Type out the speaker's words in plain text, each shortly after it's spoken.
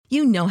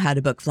You know how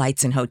to book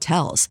flights and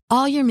hotels.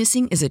 All you're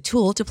missing is a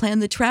tool to plan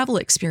the travel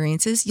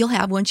experiences you'll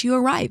have once you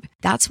arrive.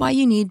 That's why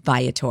you need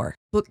Viator.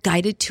 Book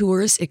guided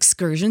tours,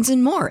 excursions,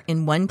 and more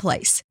in one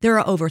place. There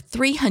are over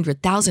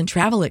 300,000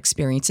 travel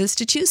experiences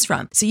to choose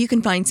from, so you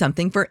can find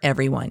something for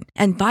everyone.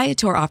 And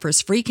Viator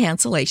offers free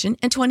cancellation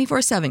and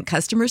 24/7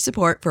 customer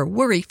support for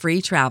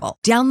worry-free travel.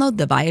 Download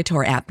the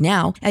Viator app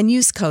now and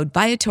use code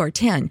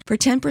Viator10 for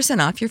 10%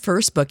 off your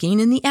first booking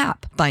in the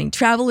app. Find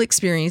travel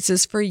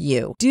experiences for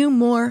you. Do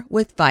more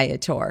with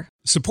Viator.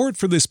 Support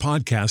for this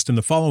podcast and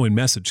the following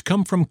message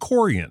come from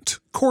Corient.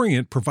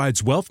 Corient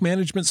provides wealth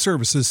management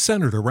services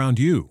centered around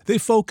you. They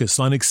focus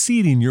on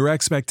exceeding your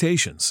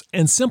expectations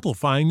and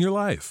simplifying your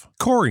life.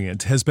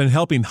 Corient has been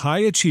helping high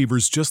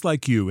achievers just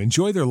like you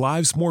enjoy their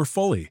lives more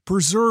fully,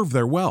 preserve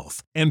their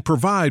wealth, and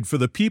provide for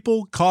the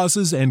people,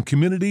 causes, and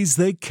communities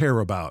they care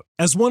about.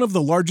 As one of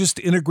the largest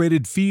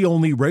integrated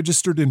fee-only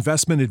registered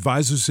investment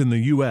advisors in the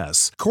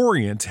U.S.,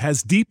 Corient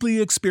has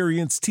deeply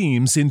experienced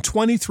teams in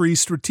 23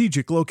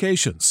 strategic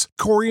locations.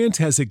 Corient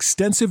has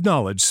extensive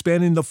knowledge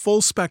spanning the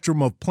full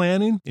spectrum of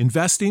planning,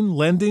 investing,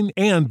 lending,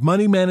 and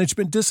money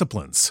management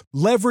disciplines.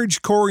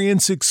 Leverage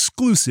Corient's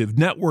exclusive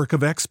network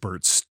of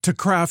experts to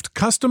craft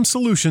custom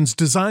solutions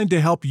designed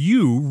to help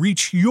you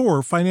reach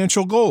your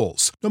financial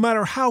goals, no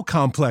matter how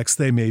complex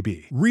they may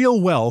be.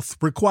 Real wealth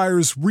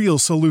requires real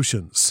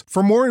solutions.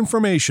 For more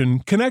information,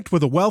 connect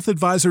with a wealth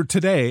advisor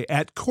today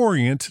at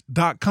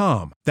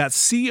Corient.com.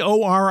 That's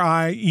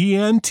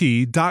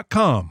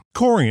Corient.com.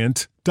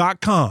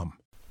 Corient.com.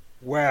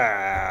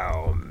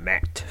 Well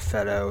met,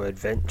 fellow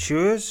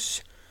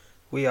adventurers.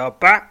 We are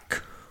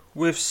back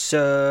with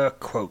Sir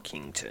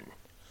Croakington.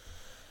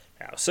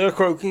 Now, Sir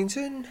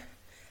Croakington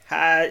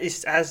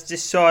has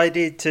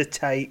decided to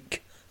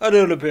take a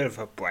little bit of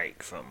a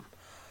break from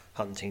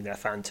hunting the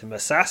Phantom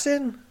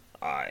Assassin.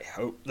 I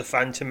hope the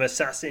Phantom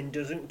Assassin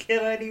doesn't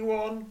kill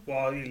anyone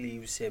while he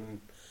leaves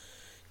him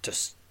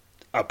just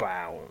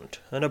abound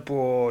and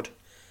abroad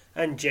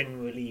and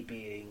generally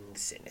being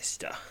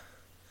sinister.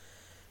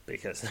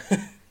 Because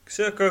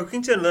Sir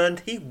Croakington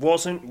learned he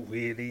wasn't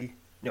really...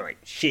 No, wait,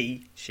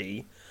 she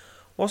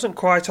wasn't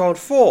quite on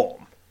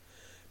form.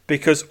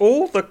 Because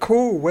all the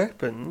cool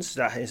weapons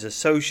that his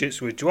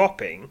associates were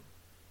dropping,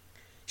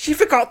 she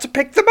forgot to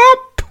pick them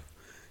up.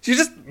 She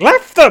just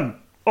left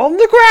them on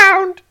the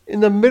ground in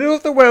the middle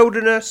of the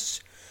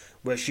wilderness,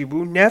 where she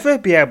will never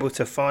be able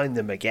to find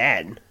them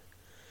again,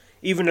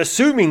 even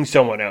assuming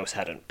someone else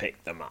hadn't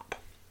picked them up.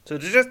 So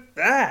they're just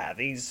there,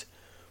 these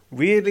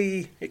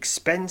really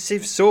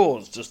expensive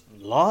swords just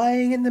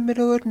lying in the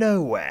middle of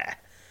nowhere.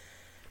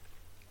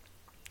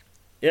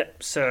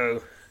 Yep,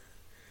 so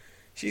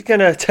she's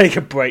going to take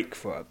a break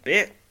for a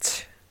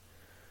bit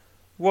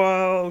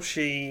while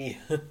she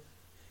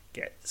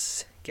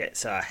gets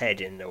her head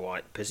in the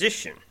right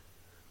position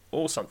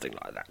or something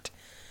like that.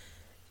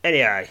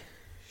 Anyway,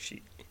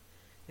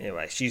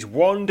 she's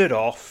wandered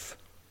off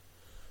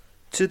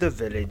to the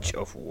village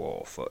of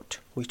Warfoot,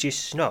 which is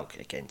snug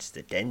against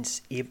the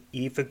dense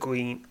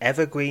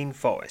evergreen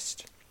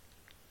forest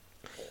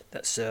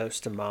that serves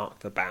to mark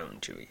the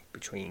boundary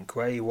between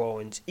Grey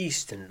Warren's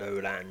eastern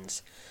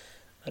lowlands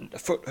and the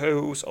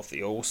foothills of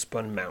the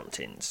Allspun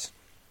Mountains.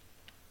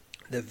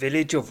 The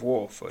village of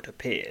Warfoot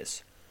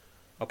appears,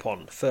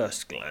 upon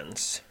first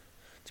glance,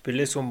 to be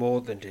little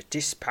more than a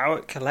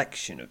disparate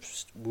collection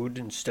of wood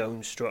and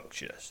stone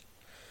structures.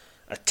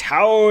 A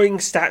towering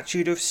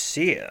statue of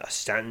Seer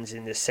stands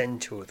in the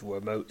centre of the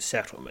remote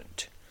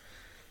settlement,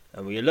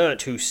 and we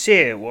learnt who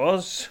Seer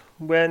was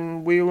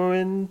when we were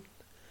in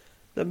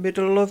the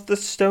middle of the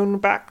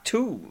stone-back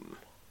tomb.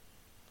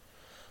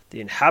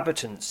 The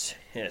inhabitants,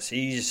 yes,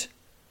 he's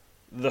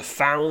the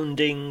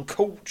founding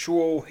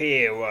cultural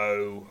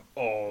hero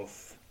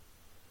of,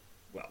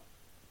 well,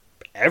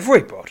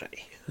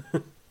 everybody.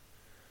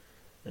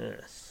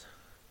 Yes,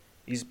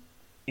 he's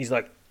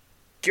like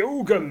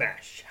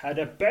Gilgamesh had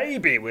a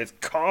baby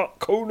with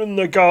Conan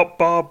the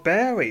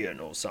Barbarian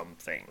or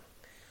something.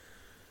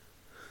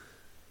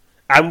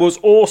 And was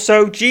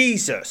also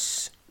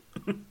Jesus.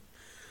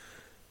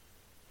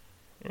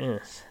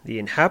 Yes, the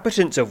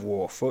inhabitants of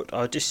Warfoot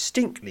are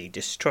distinctly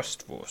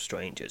distrustful of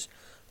strangers,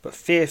 but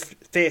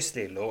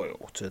fiercely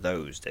loyal to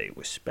those they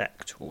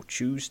respect or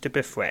choose to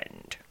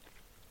befriend.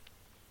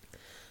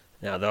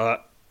 Now, there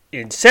are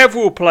in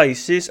several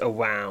places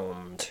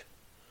around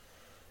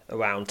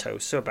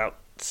Tosa, about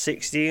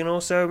 16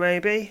 or so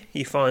maybe,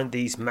 you find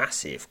these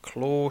massive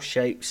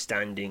claw-shaped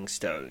standing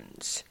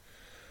stones.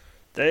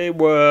 They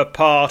were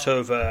part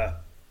of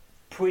a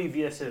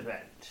previous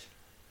event.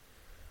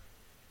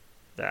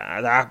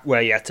 That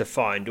where you had to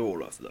find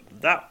all of them.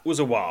 That was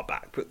a while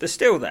back, but they're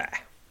still there.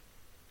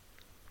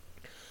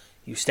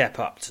 You step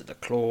up to the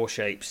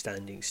claw-shaped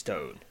standing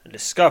stone and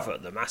discover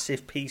the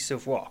massive piece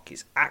of rock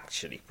is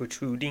actually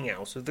protruding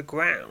out of the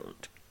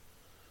ground.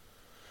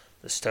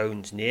 The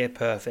stone's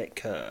near-perfect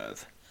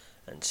curve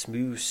and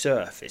smooth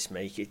surface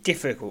make it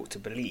difficult to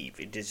believe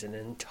it is an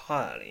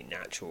entirely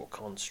natural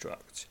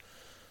construct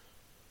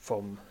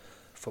from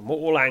From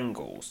all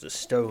angles, the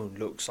stone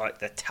looks like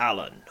the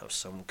talon of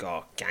some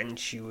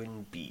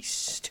gargantuan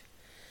beast,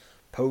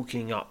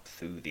 poking up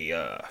through the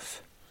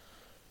earth.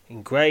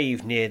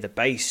 Engraved near the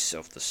base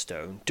of the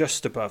stone,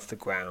 just above the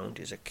ground,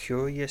 is a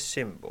curious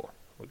symbol.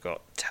 We've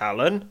got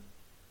talon.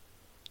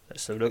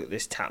 Let's have a look at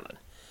this talon.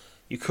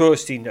 You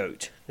curiously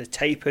note the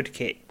tapered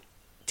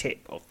tip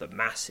of the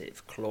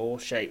massive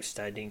claw-shaped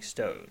standing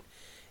stone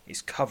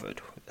is covered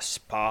with a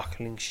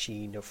sparkling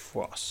sheen of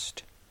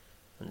frost.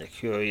 And the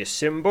curious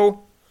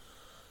symbol?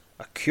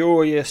 A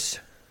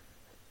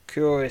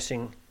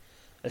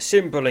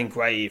symbol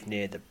engraved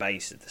near the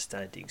base of the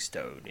standing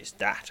stone is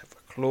that of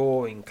a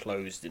claw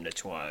enclosed in a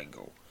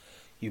triangle.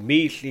 You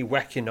immediately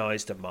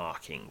recognise the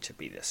marking to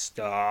be the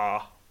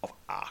Star of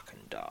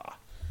Arkandar.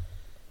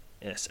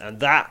 Yes, and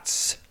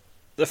that's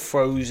the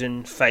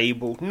frozen,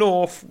 fabled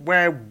north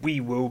where we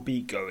will be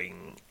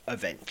going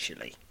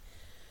eventually.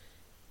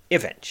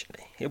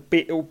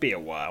 It'll be a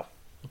while,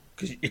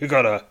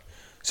 because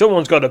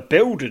someone's got to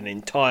build an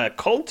entire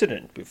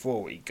continent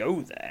before we go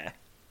there.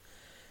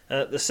 And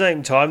at the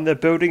same time, they're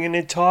building an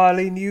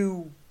entirely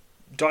new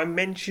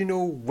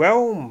dimensional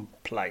realm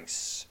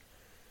place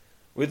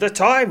with a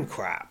time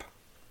crab.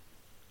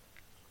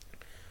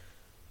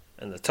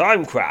 And the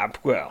time crab,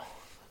 well,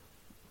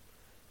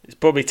 it's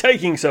probably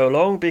taking so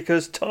long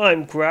because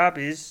time crab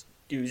is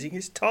using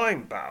his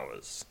time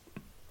powers.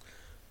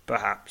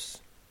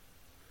 Perhaps.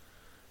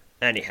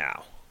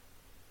 Anyhow,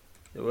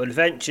 there were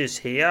adventures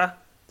here.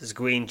 There's a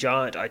green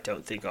giant. I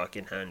don't think I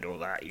can handle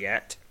that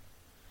yet.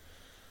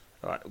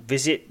 Right,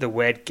 visit the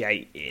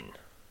Wedgate Inn.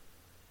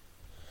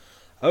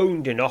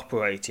 Owned and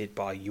operated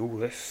by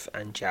Ulrich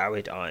and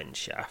Jared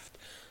Ironshaft,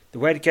 the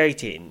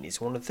Wedgate Inn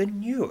is one of the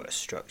newer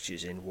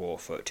structures in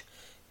Warfoot.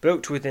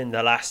 Built within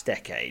the last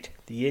decade,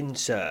 the inn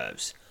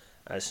serves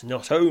as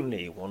not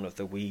only one of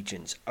the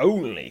region's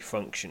only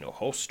functional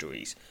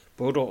hostelries,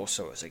 but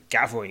also as a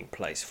gathering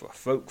place for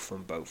folk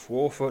from both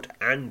Warfoot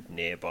and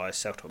nearby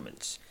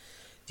settlements.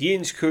 The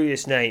inn's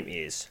curious name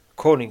is,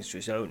 according to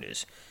its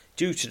owners,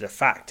 due to the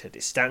fact that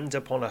it stands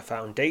upon a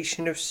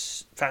foundation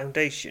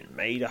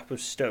made up of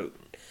stone,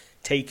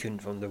 taken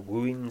from the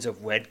ruins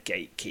of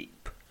Wedgate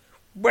Keep,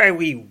 where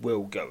we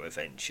will go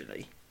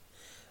eventually.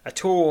 A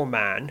tall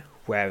man,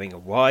 wearing a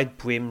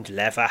wide-brimmed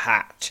leather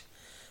hat,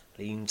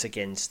 leans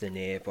against the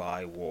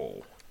nearby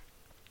wall.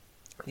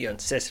 The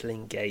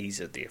unsettling gaze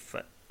of the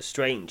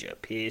stranger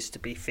appears to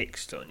be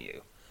fixed on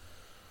you.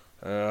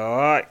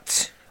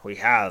 Alright, we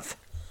have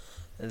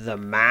the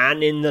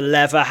man in the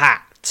leather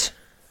hat.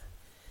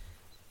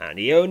 And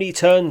he only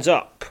turns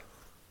up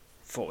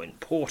for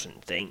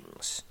important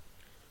things.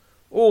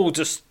 All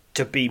just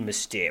to be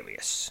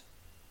mysterious.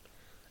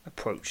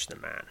 Approach the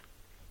man.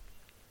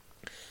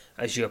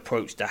 As you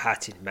approach the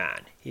hatted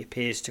man, he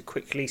appears to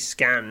quickly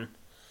scan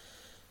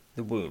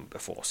the room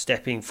before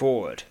stepping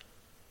forward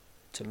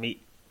to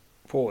meet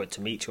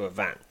your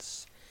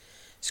advance.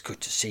 It's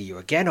good to see you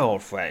again,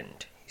 old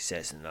friend, he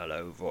says in a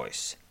low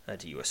voice,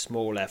 handing you a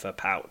small leather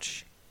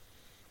pouch.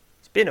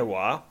 It's been a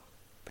while,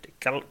 but it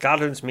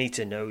gladdens me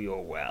to know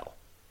you're well.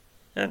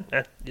 And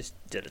just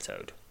did a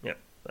toad. Yeah,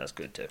 that's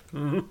good too.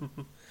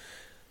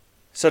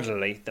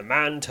 Suddenly, the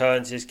man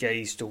turns his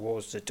gaze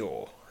towards the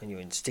door, and you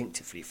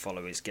instinctively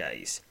follow his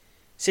gaze.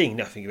 Seeing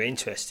nothing of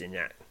interest in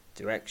that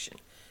direction,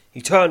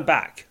 you turn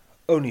back,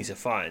 only to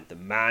find the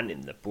man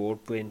in the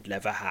broad-brimmed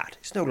leather hat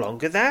is no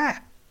longer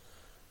there.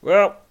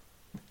 Well,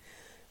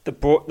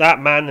 that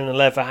man in the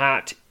leather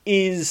hat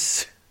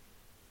is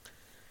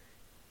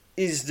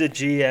the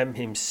GM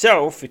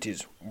himself, it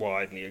is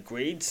widely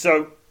agreed,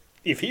 so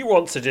if he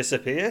wants to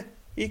disappear,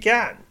 he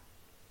can.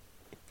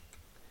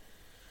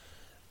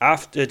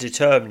 After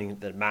determining that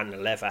the man in the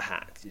leather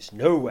hat is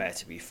nowhere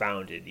to be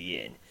found in the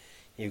inn,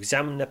 you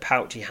examine the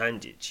pouch he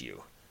handed to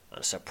you, and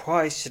are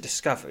surprised to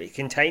discover it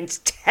contains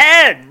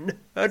 10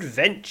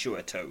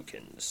 adventurer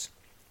tokens.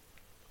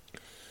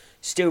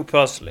 Still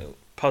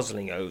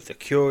puzzling over the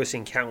curious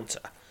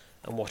encounter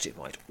and what it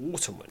might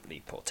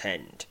ultimately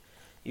portend,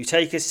 you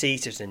take a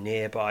seat at a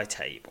nearby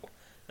table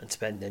and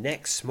spend the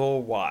next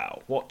small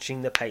while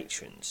watching the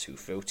patrons who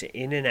filter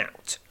in and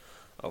out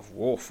of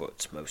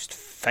Warfoot's most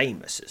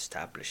famous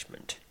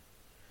establishment.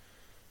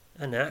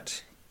 And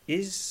that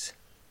is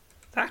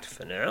that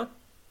for now.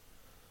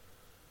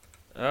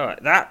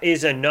 Alright, that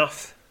is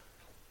enough.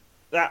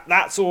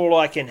 That's all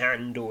I can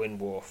handle in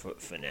Warfoot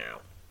for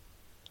now.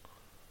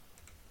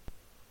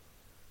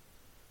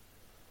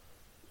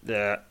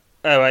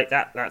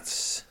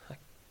 That's...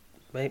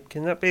 Maybe,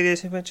 can that be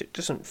this adventure? It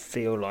doesn't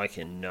feel like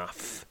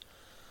enough.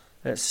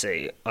 Let's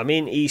see. I'm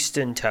in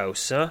Eastern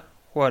Tulsa.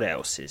 What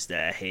else is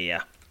there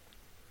here?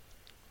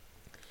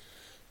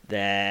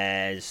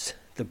 There's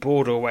the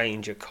Border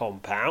Ranger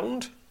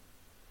compound.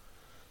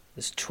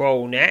 There's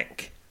Troll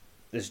Neck.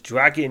 There's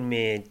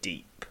Dragonmere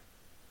Deep.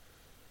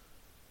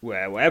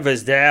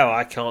 Wherever's there,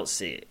 I can't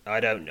see it.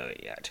 I don't know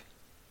it yet.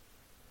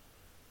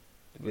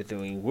 The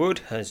Withering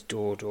Wood has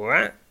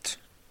Dordorat.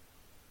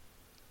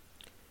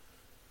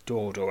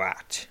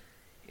 Dordorat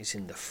is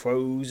in the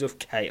throes of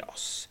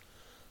chaos.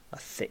 A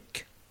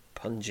thick,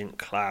 pungent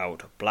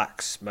cloud of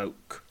black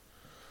smoke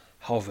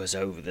hovers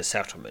over the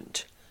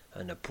settlement,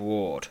 and a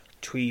broad,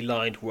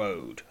 tree-lined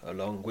road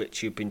along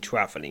which you've been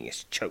travelling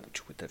is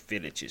choked with the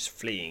villagers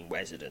fleeing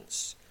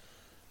residents.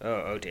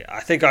 Oh dear,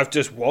 I think I've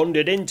just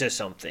wandered into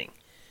something.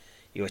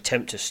 You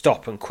attempt to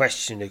stop and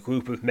question a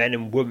group of men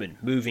and women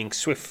moving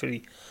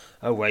swiftly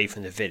away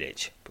from the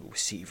village, but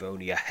receive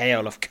only a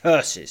hail of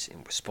curses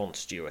in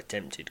response to your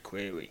attempted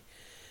query.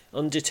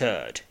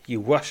 Undeterred,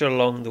 you rush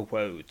along the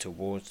road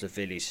towards the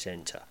village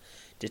centre,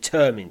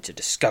 determined to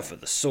discover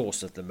the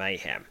source of the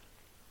mayhem.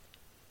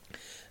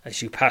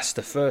 As you pass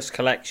the first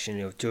collection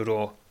of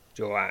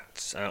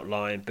Durat's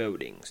outlying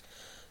buildings,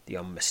 the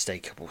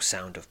unmistakable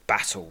sound of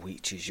battle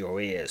reaches your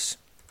ears.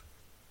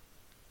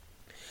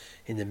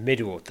 In the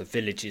middle of the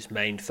village's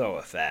main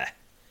thoroughfare,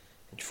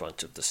 in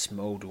front of the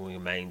smouldering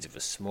remains of a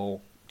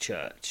small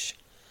church,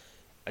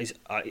 is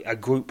a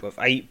group of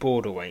 8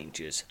 border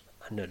rangers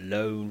and a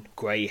lone,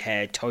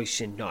 grey-haired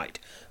Tyson knight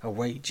are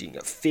waging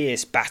a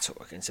fierce battle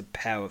against a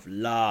pair of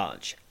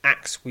large,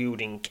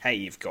 axe-wielding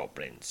cave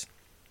goblins.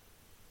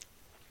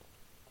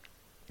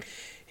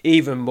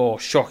 Even more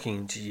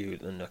shocking to you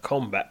than the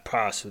combat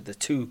prowess of the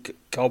 2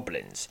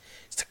 goblins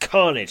is the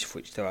carnage for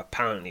which they are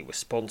apparently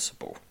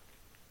responsible.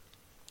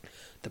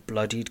 The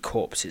bloodied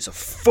corpses of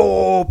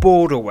 4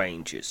 border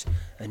rangers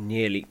and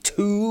nearly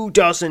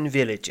 24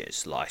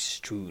 villagers lie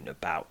strewn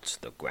about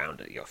the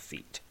ground at your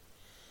feet.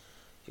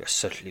 You're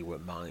subtly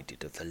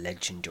reminded of the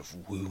legend of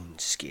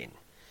Woundskin,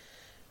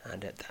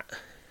 and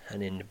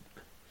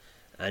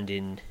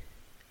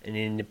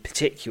in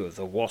particular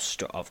the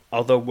roster of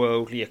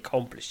otherworldly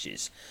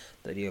accomplices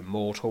that the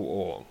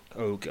immortal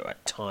ogre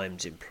at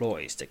times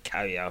employs to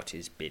carry out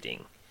his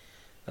bidding.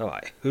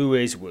 Alright, who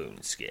is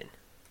Woundskin?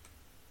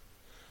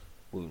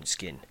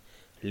 Woundskin.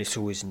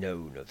 Little is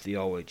known of the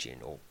origin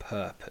or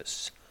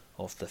purpose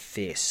of the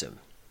fearsome,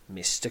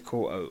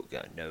 mystical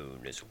ogre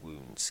known as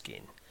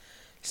Woundskin.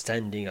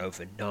 Standing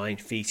over 9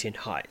 feet in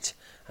height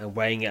and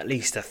weighing at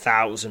least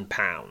 1,000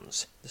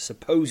 pounds, the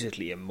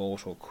supposedly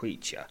immortal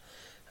creature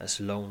has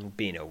long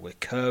been a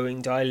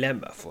recurring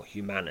dilemma for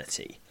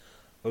humanity.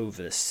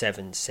 Over the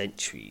 7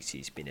 centuries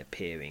he's been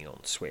appearing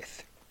on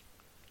Swith.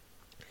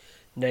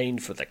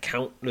 Named for the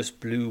countless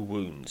blue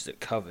wounds that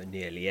cover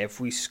nearly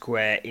every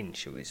square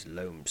inch of his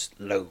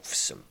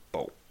loathsome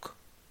bulk.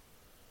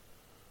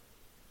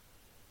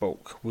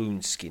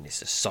 Woundskin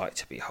is a sight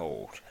to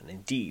behold, and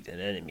indeed an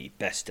enemy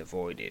best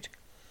avoided.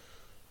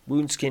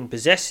 Woundskin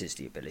possesses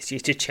the ability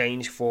to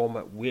change form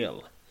at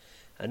will,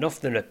 and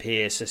often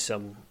appears as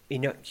some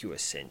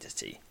innocuous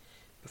entity,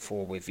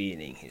 before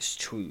revealing his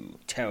true,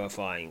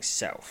 terrifying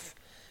self,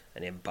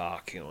 and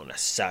embarking on a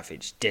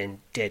savage,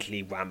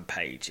 deadly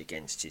rampage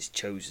against his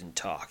chosen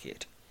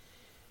target,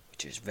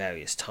 which at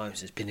various times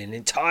has been an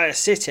entire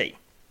city.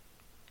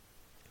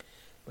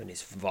 When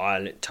his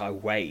violent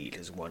tirade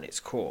has run its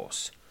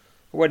course,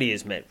 or when he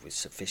has met with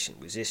sufficient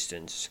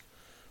resistance,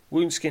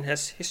 Woundskin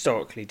has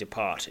historically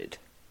departed,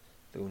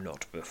 though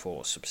not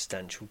before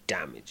substantial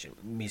damage and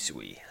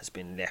misery has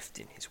been left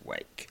in his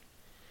wake.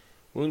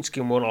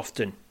 Woundskin will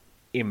often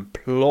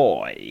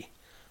employ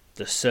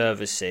the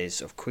services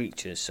of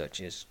creatures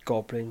such as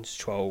goblins,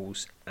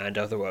 trolls, and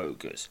other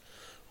ogres,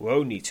 who are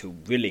only too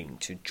willing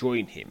to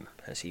join him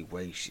as he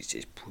wages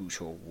his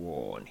brutal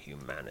war on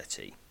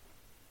humanity.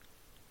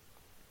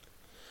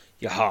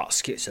 Your heart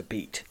skips a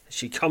beat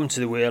as you come to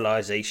the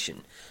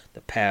realization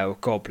the pair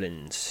of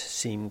goblins,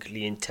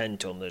 seemingly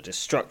intent on the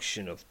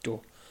destruction of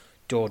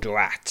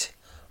Dordorat,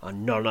 are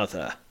none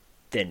other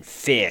than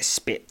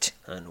Fearspit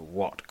and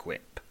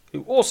Whatgrip,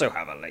 who also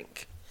have a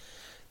link.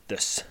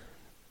 This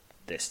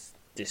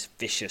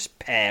vicious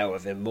pair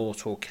of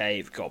immortal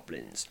cave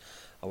goblins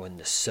are in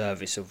the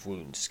service of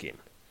Woundskin.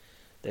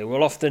 They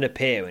will often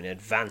appear in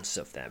advance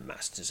of their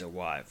master's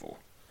arrival,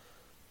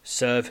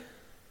 serving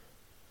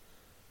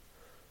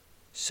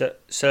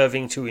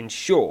to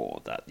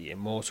ensure that the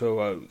immortal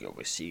ogre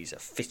receives a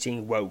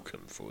fitting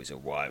welcome for his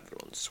arrival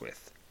on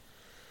Swith.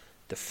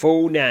 The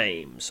full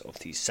names of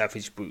these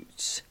savage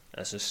brutes,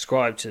 as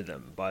ascribed to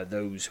them by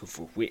those who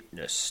have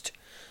witnessed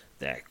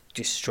their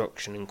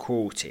destruction and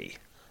cruelty,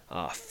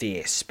 are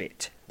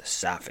Fearspit, the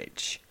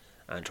savage,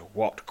 and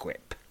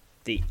Whatgrip,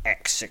 the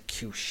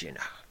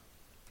executioner.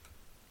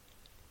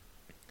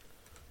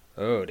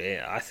 Oh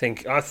dear, I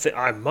think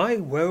I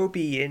might well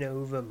be in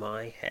over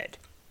my head.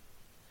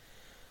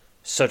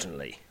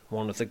 Suddenly,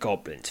 one of the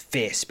goblins,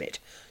 Fearspit,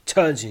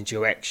 turns in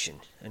your direction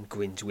and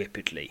grins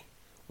wickedly.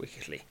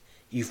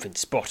 You've been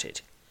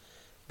spotted.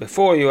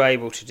 Before you're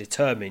able to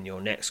determine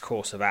your next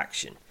course of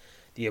action,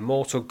 the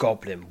immortal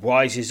goblin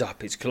rises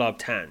up his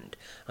gloved hand,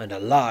 and a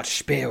large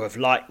spear of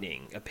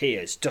lightning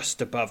appears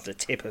just above the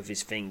tip of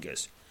his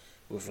fingers.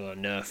 With an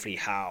unearthly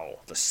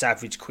howl, the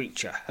savage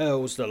creature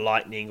hurls the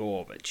lightning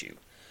orb at you.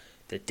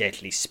 The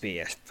deadly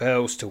spear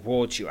hurls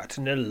towards you at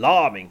an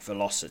alarming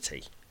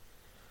velocity.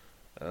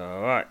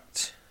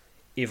 Alright.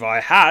 If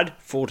I had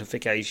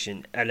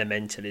fortification,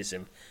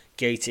 elementalism,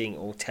 gating,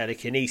 or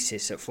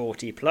telekinesis at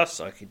 40 plus,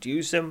 I could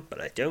use them,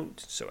 but I don't,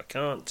 so I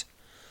can't.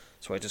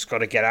 So I just got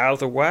to get out of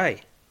the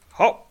way.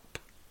 Hop!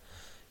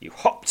 You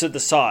hop to the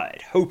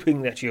side,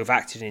 hoping that you have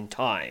acted in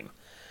time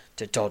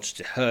to dodge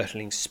the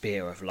hurtling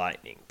spear of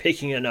lightning,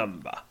 picking a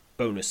number,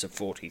 bonus of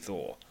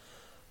 44,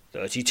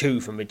 32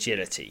 from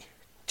agility,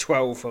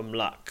 12 from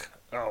luck.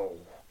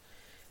 Oh,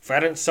 if I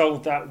hadn't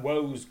sold that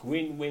Woe's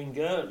Gwynwing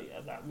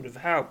earlier, that would have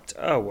helped.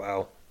 Oh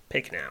well,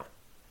 pick now.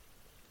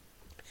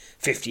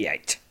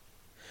 58.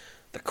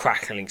 The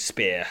crackling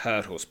spear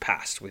hurtles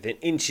past within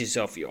inches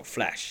of your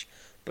flesh,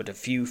 but a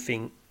few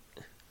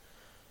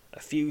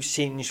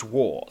singed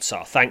warts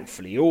are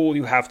thankfully all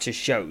you have to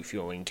show for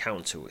your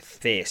encounter with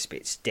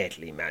Fearspit's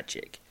deadly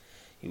magic.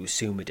 You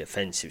assume a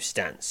defensive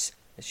stance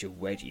as you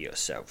ready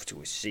yourself to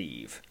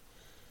receive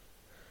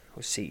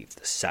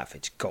the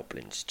savage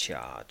goblin's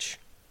charge.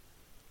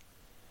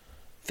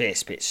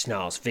 Fearspit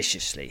snarls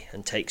viciously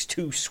and takes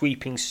 2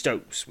 sweeping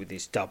strokes with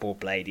his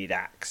double-bladed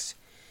axe,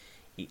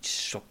 each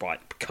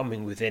strike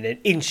coming within an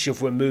inch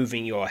of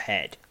removing your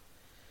head.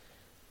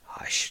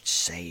 I should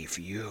save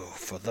you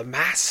for the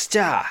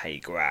master, he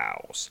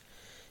growls.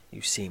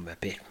 You seem a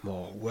bit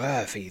more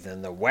worthy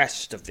than the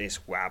rest of this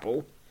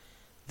rabble.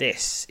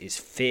 This is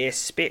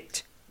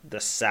Fearspit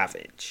the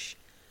Savage.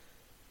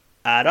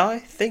 And I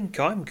think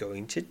I'm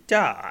going to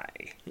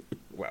die.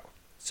 Well,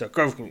 Sir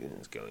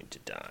Croakington's going to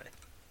die.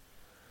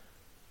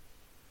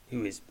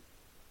 Who is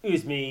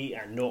me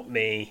and not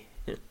me,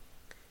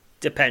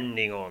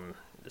 depending on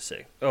the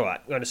thing.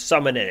 Alright, I'm going to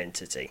summon an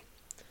entity.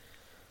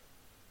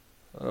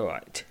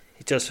 Alright,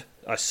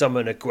 I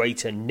summon a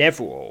Greater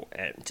Neville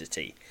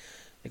entity.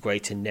 The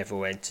Greater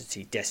Neville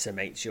entity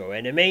decimates your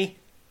enemy.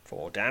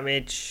 4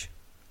 damage.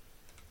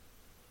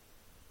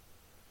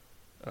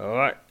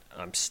 Alright,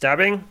 I'm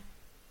stabbing.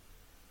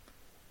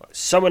 Right,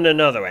 summon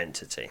another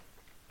entity.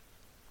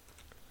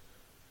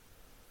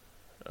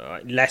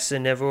 Alright, Lesser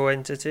Neville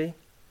entity.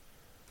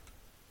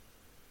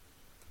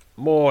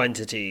 More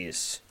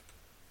entities.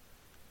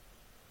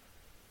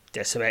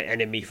 Decimate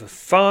enemy for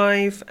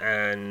 5,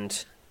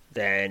 and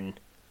then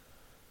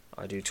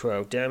I do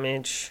 12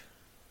 damage.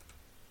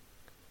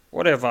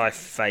 What if I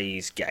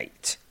phase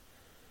gate?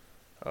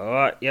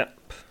 Alright, yep.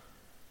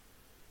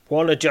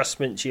 1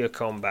 adjustment to your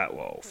combat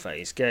roll.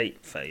 Phase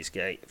gate, phase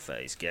gate,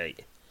 phase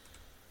gate.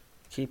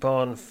 Keep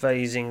on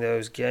phasing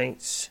those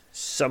gates.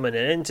 Summon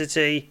an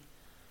entity.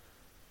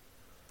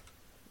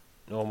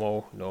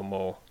 Normal,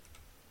 normal.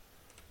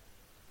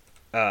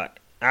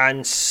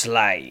 And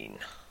slain.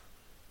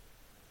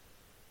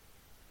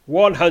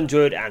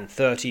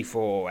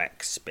 134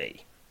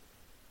 XP.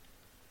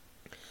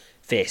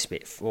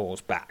 Fearspit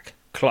falls back,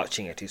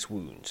 clutching at his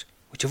wounds,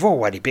 which have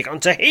already begun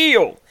to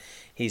heal.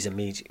 He's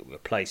immediately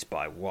replaced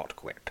by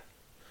Wotgrip,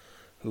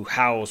 who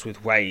howls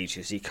with rage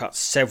as he cuts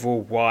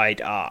several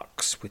wide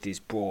arcs with his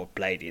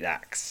broad-bladed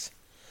axe.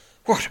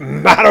 What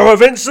manner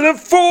of insolent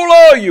fool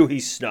are you? He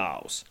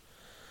snarls.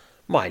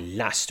 My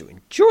Laster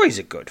enjoys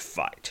a good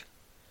fight,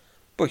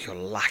 but your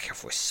lack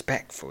of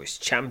respect for his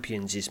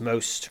champions is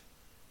most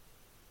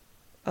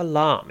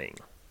alarming.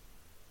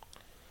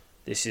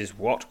 This is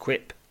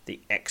Wotgrip the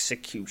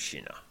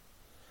Executioner,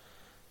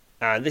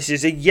 and this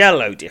is a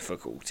yellow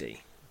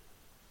difficulty.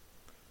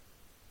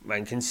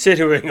 And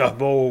considering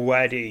I've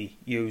already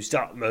used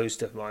up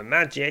most of my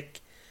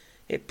magic,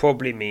 it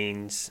probably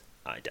means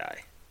I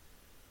die.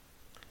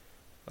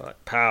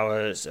 Right,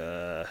 powers,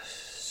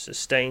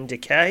 sustain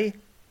decay.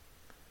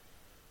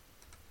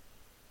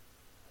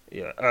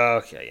 Yeah,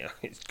 okay, yeah.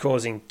 It's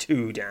causing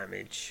 2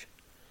 damage.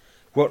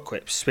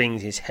 Wotgrip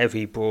swings his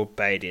heavy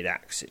broad-bladed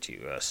axe at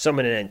you.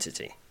 Summon an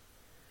entity.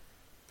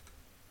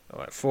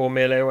 Alright, 4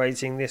 melee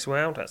rating this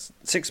round. That's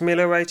 6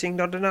 melee rating.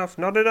 Not enough,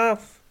 not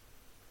enough.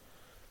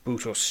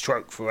 Brutal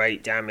stroke for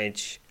 8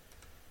 damage.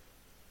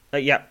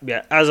 Yeah,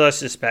 as I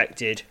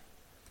suspected,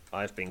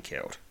 I've been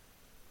killed.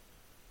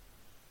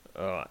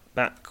 Alright,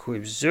 back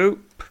with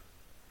Zoop.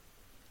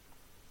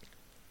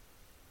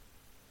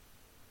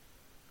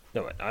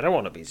 No, wait, I don't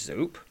want to be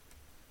Zoop.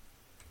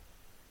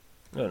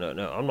 No,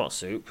 I'm not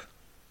Zoop.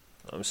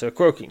 I'm Sir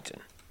Croakington.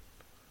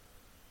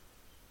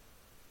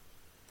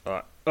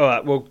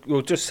 Alright,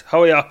 we'll just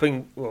hurry up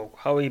and we'll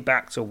hurry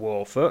back to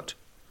Warfoot.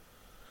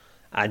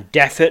 And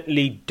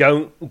definitely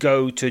don't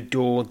go to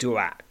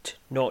Dordorat.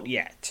 Not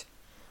yet.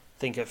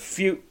 Think a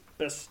few,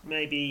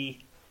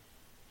 maybe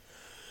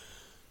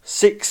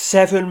 6,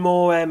 7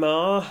 more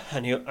MR,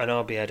 and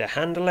I'll be able to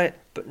handle it,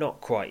 but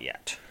not quite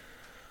yet.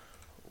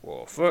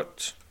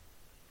 Warfoot.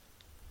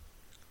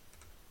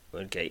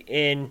 Gate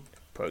in.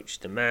 Approach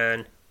the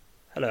man.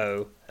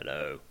 Hello.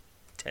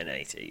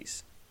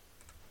 1080s.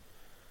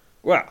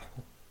 Well,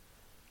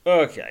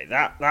 okay,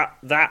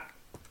 that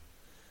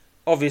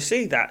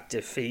obviously that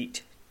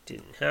defeat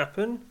didn't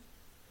happen,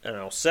 and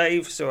I'll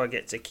save so I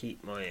get to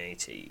keep my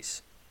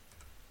ATs.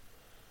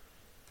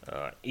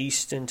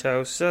 Eastern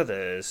Tosa,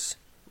 there's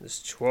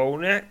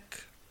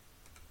Trollneck,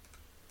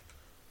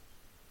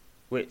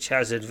 which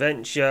has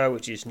adventure,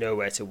 which is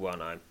nowhere to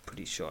run. I'm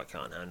pretty sure I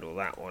can't handle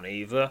that one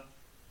either.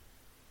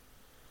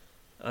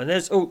 And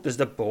there's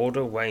the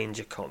Border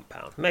Ranger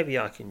compound. Maybe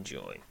I can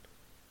join.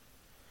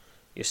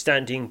 You're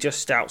standing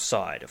just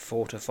outside a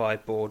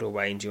fortified Border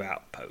Ranger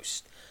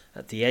outpost,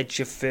 at the edge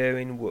of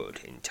Furring Wood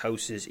in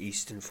Tosa's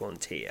eastern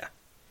frontier.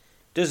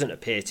 Doesn't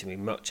appear to be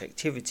much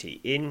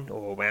activity in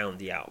or around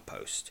the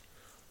outpost,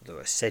 although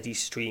a steady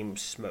stream of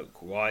smoke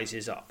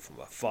rises up from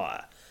a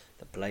fire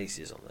that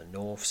blazes on the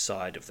north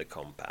side of the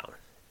compound.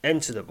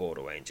 Enter the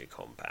Border Ranger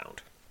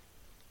compound.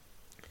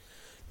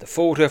 The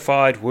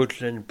fortified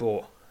woodland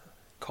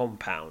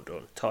compound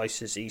on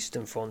Tosa's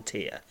eastern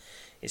frontier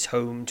is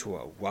home to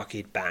a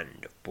rugged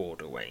band of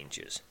Border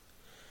Rangers.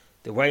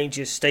 The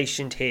Rangers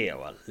stationed here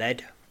are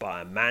led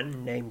by a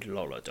man named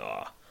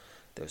Loladar.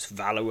 Those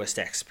valorous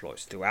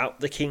exploits throughout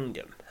the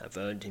kingdom have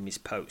earned him his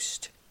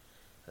post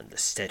and the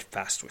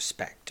steadfast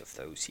respect of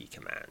those he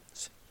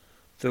commands.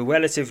 Though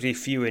relatively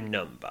few in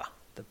number,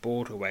 the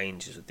Border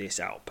Rangers of this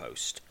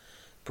outpost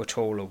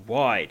patrol a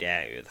wide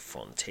area of the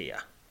frontier,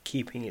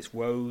 keeping its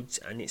roads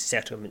and its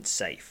settlements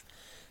safe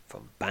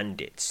from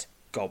bandits,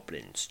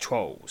 goblins,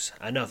 trolls,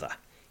 and other,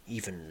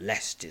 even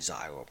less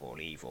desirable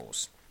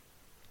evils.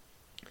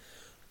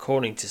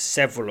 According to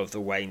several of the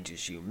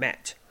rangers you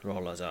met,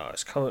 Loladar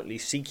is currently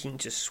seeking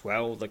to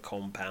swell the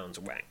compound's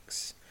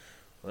ranks.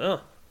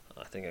 Well,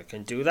 I think I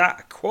can do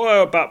that.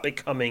 Inquire about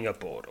becoming a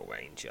Border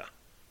Ranger.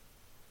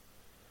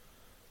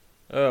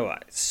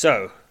 Alright,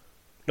 so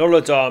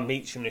Loladar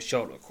meets you in the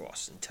shoulder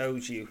cross and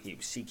tells you he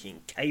was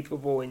seeking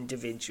capable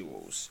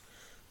individuals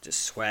to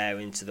swear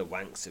into the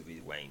ranks of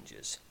his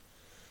rangers.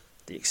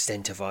 The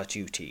extent of our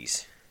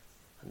duties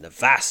and the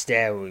vast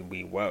area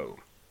we roam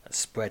has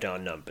spread our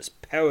numbers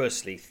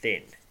perilously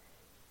thin.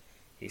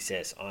 He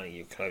says, eyeing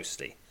you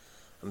closely.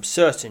 I'm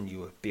certain you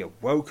would be a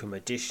welcome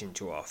addition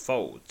to our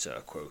fold,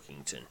 Sir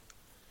Croakington.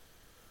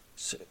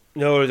 So,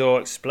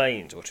 Loladar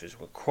explains what is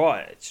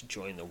required to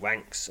join the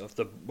ranks of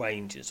the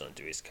Rangers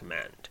under his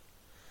command.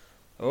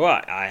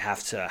 Alright, I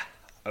have to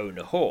own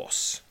a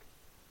horse.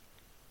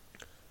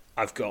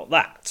 I've got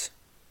that.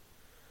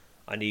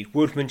 I need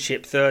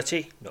woodmanship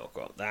 30, not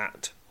got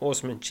that.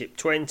 Horsemanship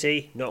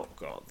 20, not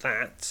got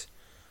that.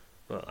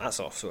 Well, that's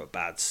off to a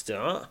bad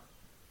start.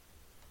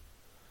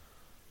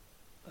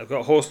 I've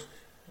got horse.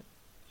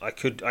 I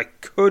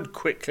could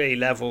quickly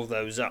level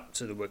those up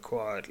to the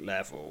required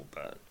level,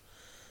 but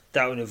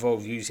that would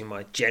involve using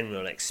my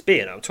general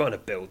XP, and I'm trying to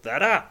build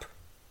that up.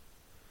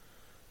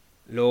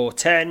 Law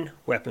 10,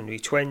 weaponry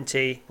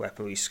 20,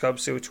 weaponry scrub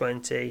seal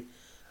 20,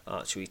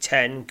 archery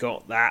 10,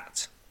 got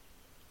that.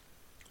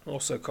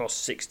 Also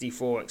costs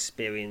 64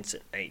 experience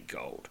and 8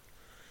 gold.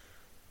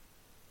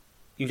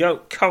 You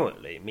don't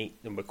currently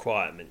meet the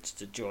requirements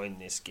to join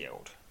this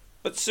guild,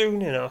 but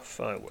soon enough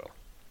I will.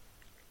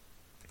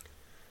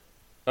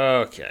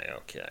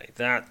 Okay,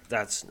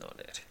 that's not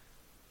it.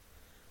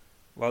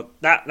 Well,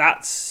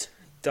 that's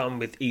done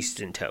with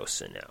Eastern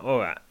Tosa now.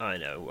 Alright, I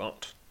know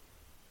what.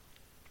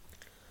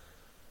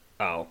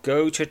 I'll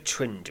go to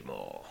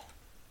Trindamore.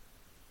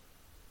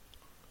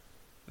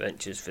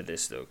 Ventures for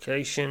this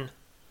location.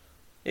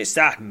 It's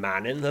that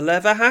man in the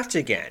leather hat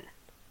again.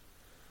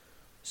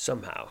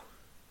 Somehow,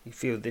 you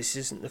feel this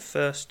isn't the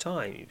first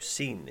time you've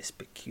seen this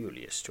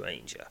peculiar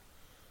stranger.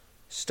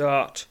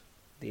 Start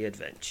the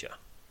adventure.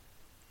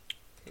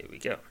 Here we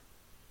go.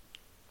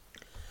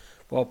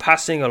 While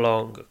passing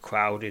along a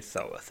crowded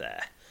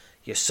thoroughfare,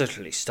 you're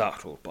suddenly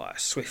startled by a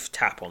swift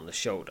tap on the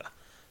shoulder.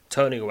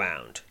 Turning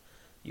around,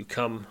 you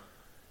come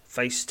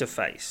face to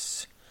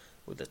face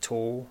with a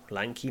tall,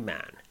 lanky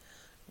man,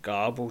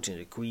 garbled in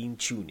a green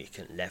tunic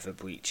and leather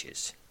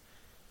breeches.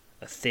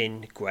 A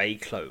thin, grey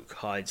cloak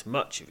hides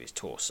much of his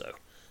torso,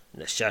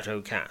 and the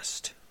shadow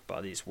cast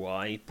by his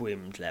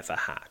wide-brimmed leather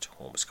hat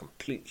almost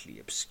completely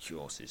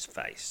obscures his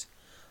face.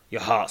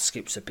 Your heart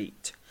skips a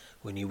beat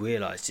when you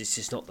realise this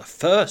is not the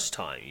first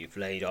time you've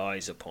laid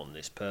eyes upon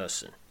this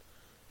person.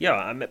 Yeah,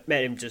 I met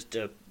him just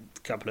a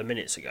couple of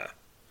minutes ago.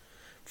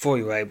 Before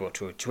you are able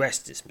to address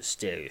this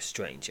mysterious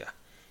stranger,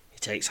 he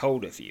takes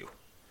hold of you,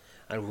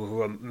 and with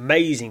an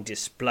amazing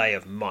display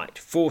of might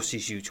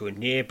forces you to a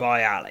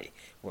nearby alley,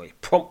 where he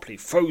promptly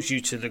throws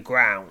you to the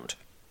ground.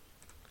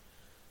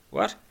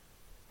 What?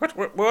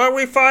 Why are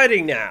we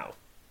fighting now?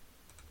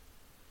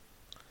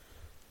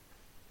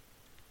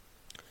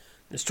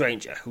 The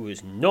stranger, who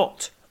has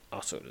not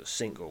uttered a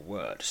single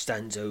word,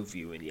 stands over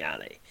you in the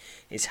alley,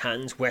 his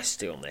hands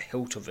resting on the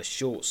hilt of a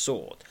short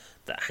sword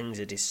that hangs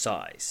at his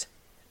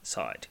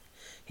side.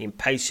 He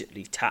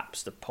impatiently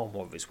taps the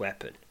pommel of his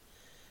weapon,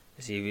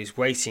 as he is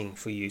waiting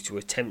for you to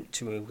attempt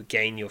to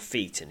regain your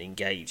feet and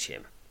engage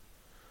him.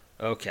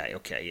 Okay.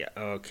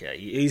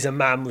 He's a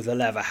man with a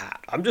leather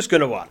hat. I'm just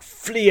going to run.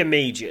 Flee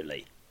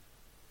immediately.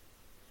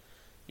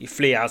 You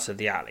flee out of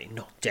the alley,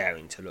 not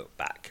daring to look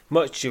back.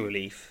 Much to your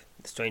relief,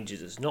 the stranger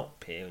does not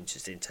appear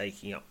interested in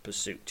taking up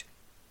pursuit.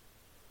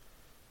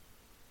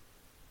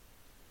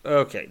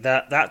 Okay,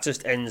 that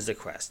just ends the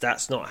quest.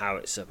 That's not how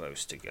it's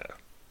supposed to go.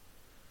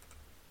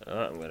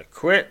 I'm going to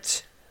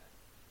quit.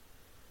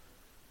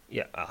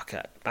 Yeah,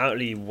 okay.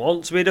 Apparently he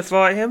wants me to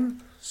fight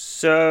him.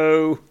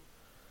 So,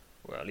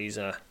 well, he's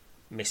a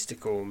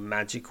mystical,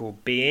 magical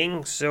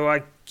being, so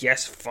I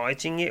guess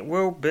fighting it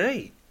will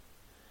be.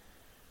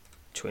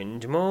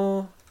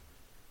 Trindamore.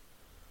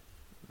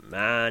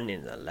 Man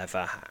in the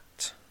leather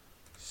hat.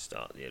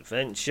 Start the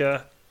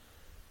adventure.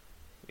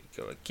 We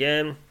go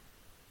again.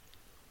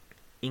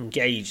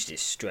 Engage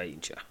this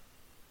stranger.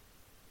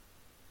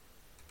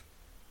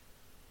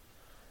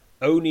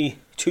 Only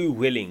too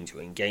willing to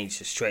engage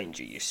the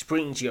stranger, you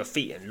spring to your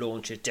feet and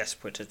launch a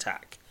desperate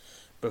attack.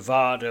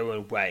 Bravado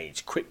and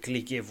rage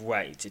quickly give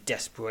way to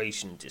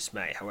desperation and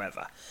dismay,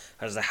 however,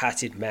 as the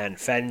hatted man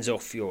fends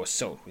off your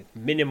assault with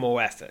minimal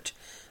effort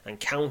and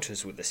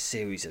counters with a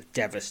series of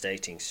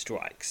devastating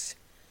strikes.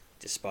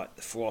 Despite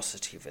the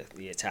ferocity of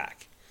the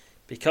attack,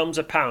 it becomes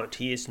apparent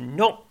he is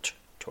not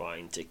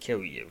trying to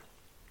kill you.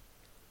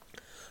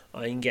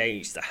 I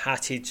engage the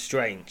hatted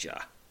stranger.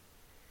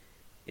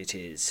 It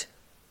is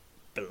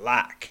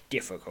black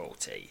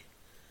difficulty,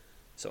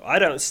 so I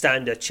don't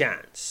stand a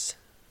chance.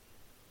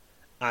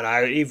 And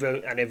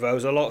if I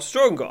was a lot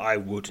stronger, I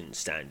wouldn't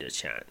stand a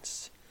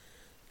chance,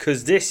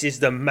 because this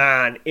is the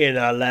man in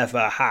a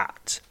leather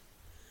hat,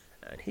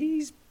 and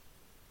he's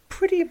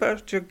pretty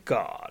much a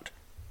god.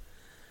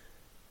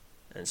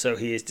 And so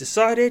he has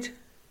decided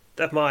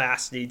that my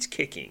ass needs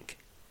kicking,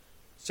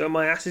 so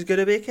my ass is going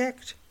to be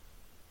kicked.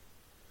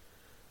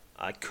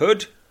 I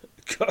could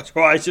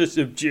try to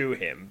subdue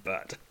him,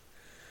 but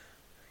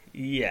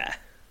yeah,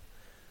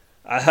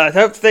 I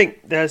don't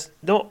think there's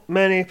not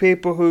many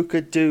people who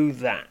could do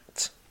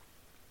that.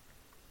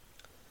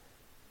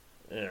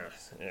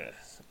 Yes,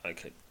 I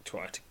could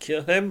try to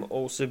kill him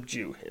or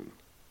subdue him.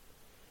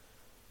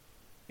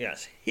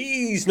 Yes,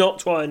 he's not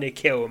trying to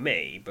kill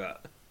me,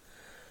 but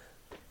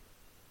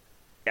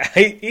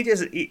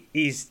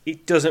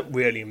it doesn't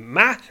really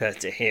matter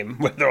to him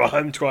whether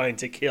I'm trying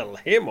to kill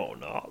him or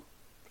not,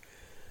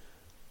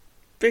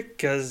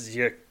 because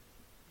you're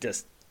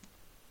just,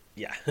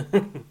 yeah.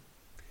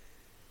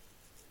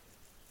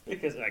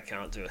 Because I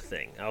can't do a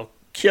thing. I'll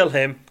kill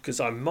him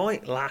because I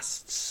might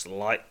last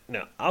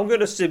No, I'm going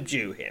to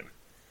subdue him.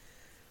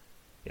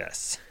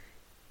 Yes.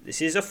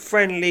 This is a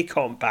friendly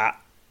combat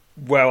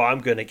where I'm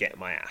going to get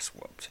my ass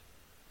whooped.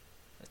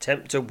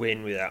 Attempt to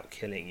win without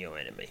killing your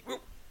enemy.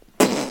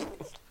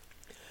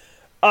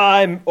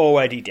 I'm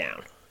already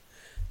down.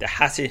 The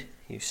hatted...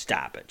 You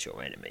stab at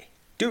your enemy.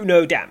 Do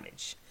no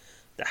damage.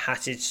 The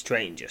hatted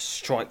stranger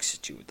strikes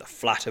at you with the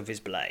flat of his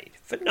blade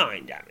for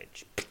 9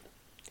 damage.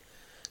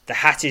 The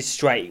hatted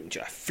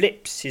stranger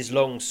flips his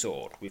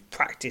longsword with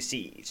practiced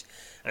ease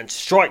and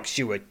strikes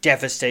you a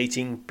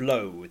devastating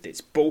blow with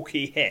its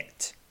bulky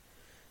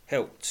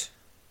hilt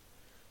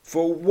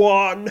for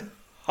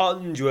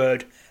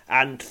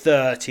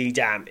 130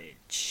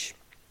 damage.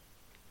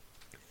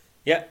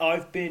 Yet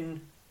I've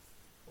been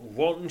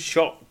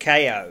one-shot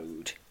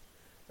KO'd,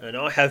 and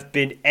I have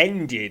been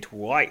ended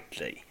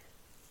rightly.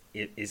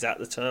 Is that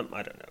the term?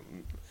 I don't know.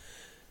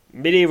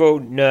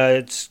 Medieval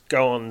nerds,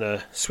 go on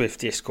the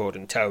Swift Discord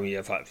and tell me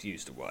if I've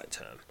used the right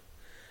term.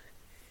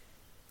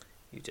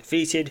 You're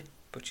defeated,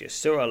 but you're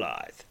still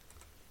alive.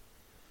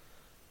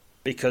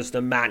 Because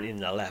the man in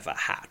the leather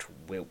hat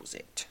wills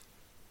it.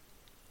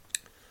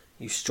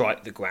 You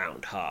strike the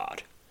ground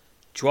hard,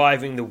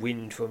 driving the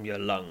wind from your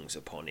lungs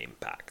upon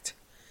impact.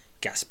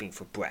 Gasping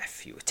for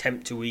breath, you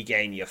attempt to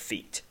regain your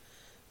feet,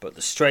 but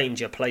the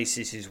stranger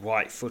places his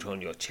right foot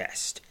on your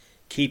chest,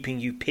 keeping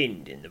you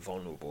pinned in the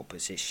vulnerable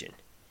position.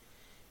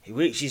 He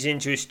reaches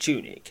into his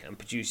tunic and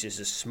produces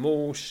a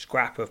small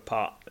scrap of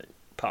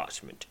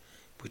parchment,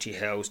 which he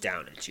hurls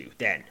down at you.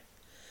 Then,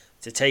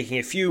 after taking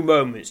a few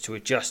moments to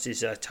adjust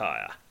his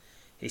attire,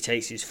 he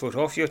takes his foot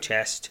off your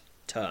chest,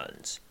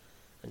 turns,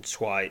 and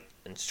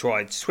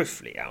strides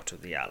swiftly out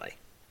of the alley.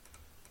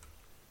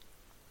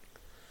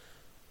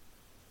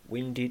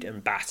 Winded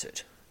and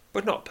battered,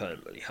 but not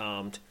permanently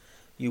harmed,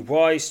 you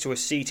rise to a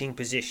seating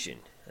position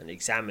and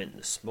examine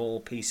the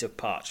small piece of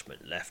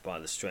parchment left by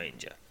the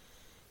stranger.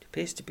 It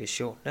appears to be a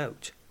short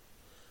note.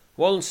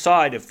 One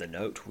side of the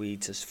note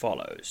reads as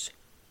follows: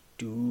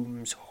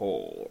 Doom's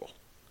Hall.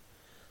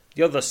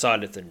 The other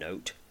side of the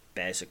note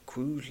bears a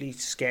crudely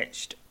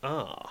sketched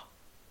R.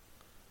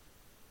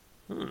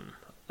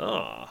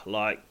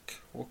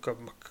 Like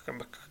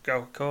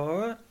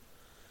Wakamakakakora?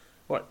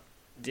 What?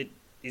 Did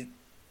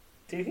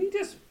he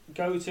just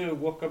go to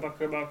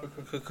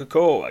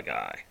Wakamakakakora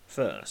guy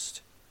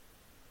first?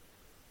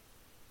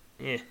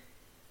 Yeah,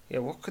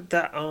 what could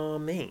that R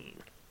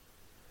mean?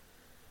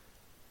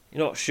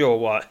 You're not sure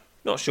why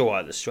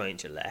the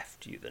stranger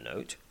left you the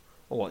note,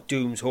 or what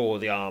Doom's Hall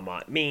the R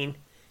might mean.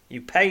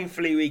 You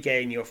painfully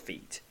regain your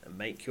feet and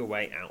make your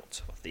way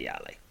out of the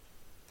alley.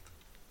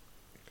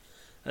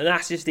 And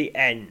that is the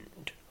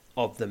end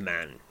of the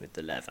man with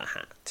the leather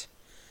hat.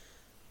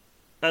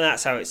 And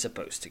that's how it's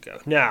supposed to go.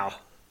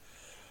 Now,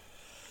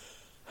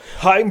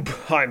 I'm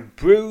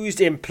bruised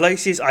in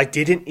places I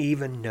didn't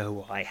even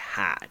know I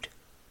had.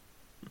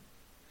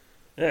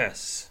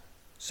 Yes,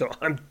 so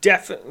I'm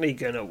definitely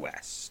gonna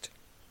rest.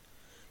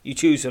 You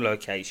choose a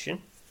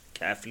location,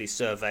 carefully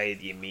survey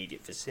the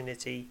immediate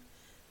vicinity,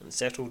 and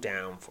settle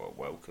down for a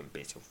welcome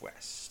bit of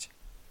rest.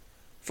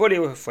 Fully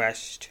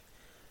refreshed,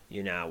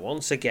 you're now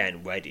once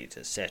again ready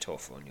to set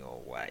off on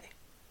your way.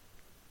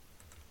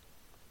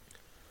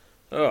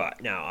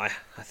 Alright, now I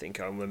think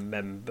I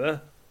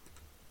remember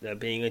there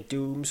being a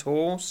Dooms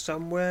Hall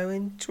somewhere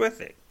in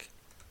Twithick.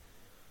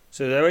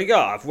 So there we go.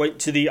 I've went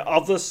to the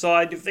other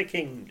side of the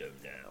kingdom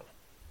now.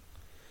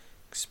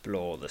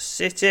 Explore the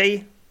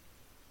city.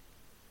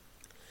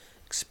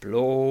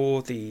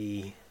 Explore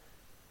the...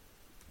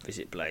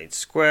 Visit Blade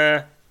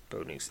Square.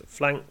 Buildings that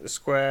flank the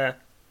square.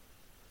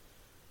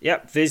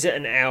 Yep, visit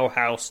an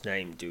alehouse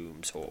named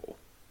Dooms Hall.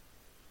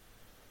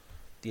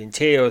 The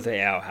interior of the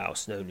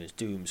alehouse, known as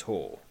Dooms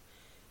Hall,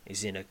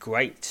 is in a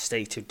great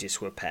state of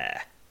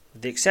disrepair.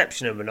 With the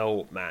exception of an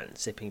old man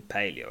sipping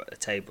paleo at the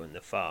table in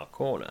the far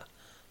corner,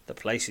 the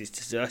place is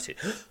deserted.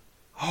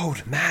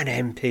 Old man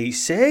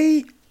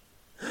NPC?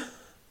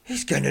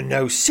 He's gonna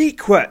know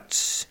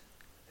secrets!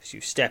 As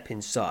you step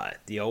inside,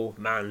 the old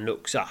man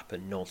looks up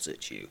and nods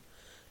at you,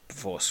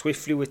 before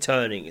swiftly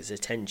returning his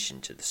attention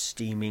to the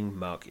steaming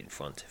mug in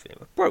front of him.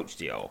 Approach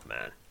the old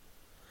man.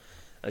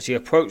 As you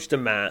approach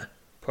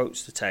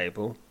the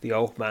table, the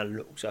old man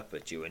looks up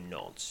at you and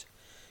nods.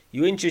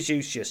 You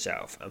introduce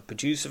yourself and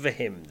produce for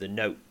him the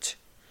note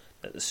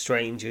that the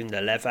stranger in the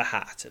leather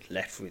hat had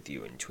left with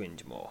you in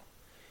Twindmore.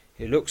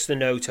 He looks the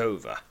note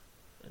over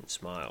and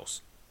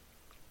smiles.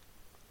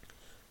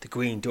 The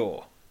green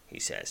door, he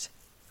says,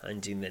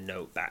 handing the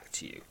note back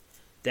to you.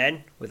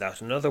 Then,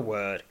 without another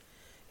word,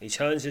 he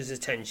turns his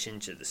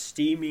attention to the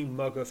steaming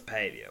mug of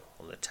paleo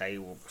on the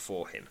table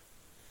before him.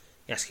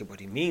 You ask him what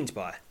he means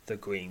by the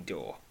green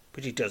door,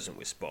 but he doesn't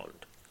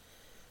respond.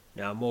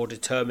 Now more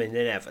determined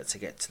than ever to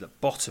get to the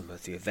bottom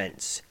of the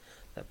events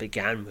that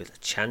began with a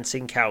chance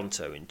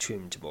encounter in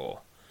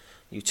Twindmore,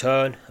 you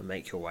turn and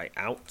make your way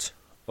out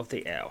of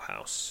the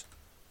alehouse.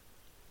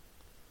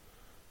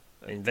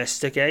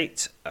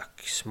 Investigate a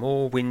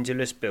small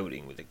windowless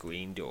building with a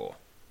green door.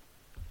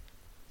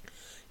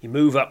 You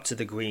move up to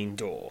the green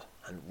door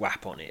and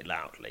rap on it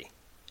loudly.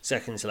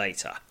 Seconds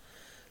later,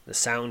 the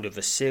sound of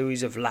a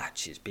series of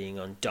latches being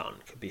undone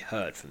could be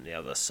heard from the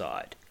other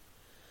side.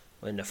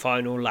 When the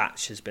final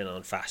latch has been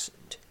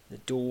unfastened, the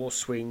door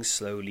swings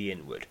slowly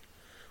inward,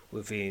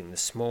 revealing the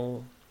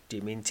small,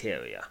 dim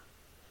interior,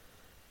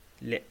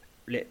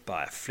 lit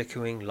by a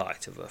flickering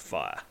light of a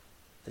fire.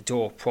 The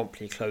door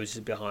promptly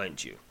closes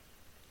behind you,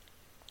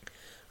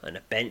 and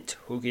a bent,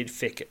 hooded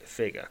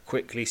figure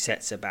quickly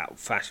sets about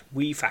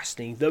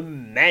refastening the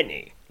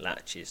many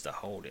latches to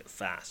hold it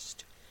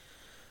fast.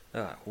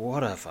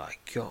 What have I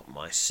got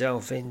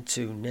myself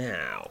into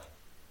now?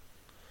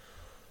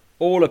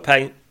 All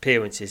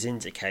appearances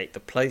indicate the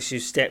place you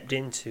stepped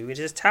into is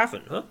a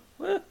tavern, huh?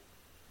 Well,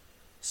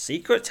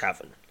 secret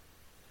tavern.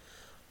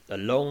 The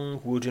long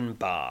wooden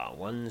bar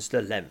runs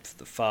the length of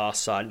the far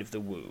side of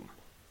the room.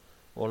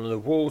 On the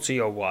wall to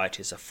your right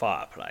is a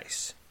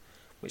fireplace,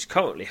 which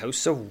currently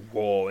hosts a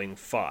roaring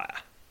fire.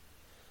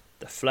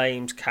 The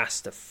flames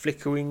cast a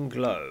flickering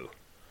glow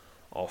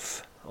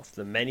off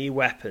the many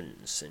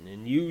weapons and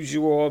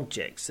unusual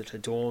objects that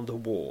adorn the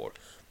wall,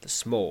 the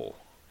small,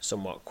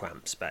 somewhat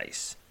cramped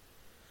space.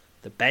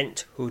 The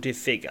bent, hooded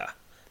figure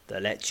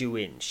that lets you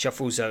in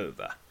shuffles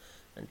over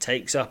and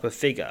takes up a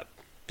figure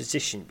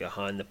positioned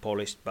behind the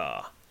polished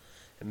bar,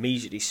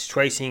 immediately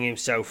straightening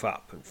himself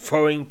up and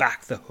throwing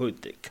back the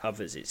hood that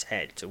covers its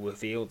head to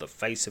reveal the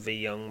face of a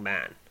young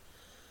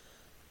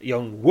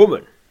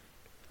woman.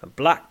 A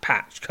black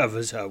patch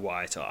covers her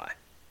right eye.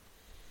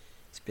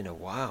 It's been a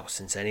while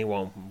since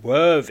anyone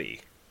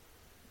worthy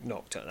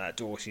knocked at that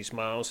door, she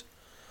smiles.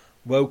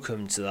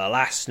 Welcome to the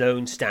last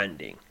known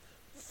standing,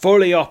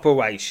 fully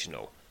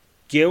operational,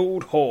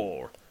 Guild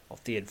Hall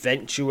of the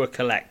Adventurer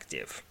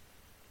Collective.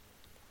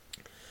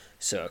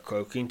 Sir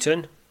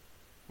Croakington,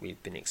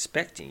 we've been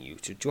expecting you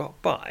to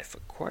drop by for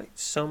quite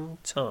some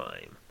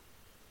time.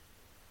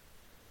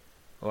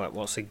 Alright,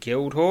 what's a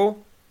Guild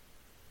Hall?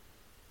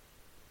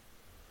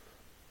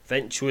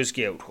 Adventurers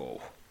Guild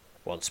Hall.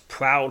 Once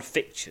proud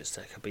fixtures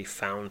that can be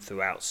found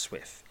throughout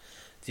Swift.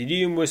 The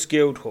numerous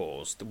guild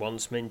halls, the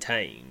once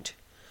maintained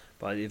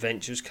by the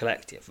Adventurers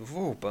Collective, have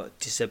all but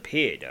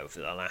disappeared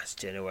over the last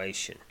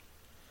generation.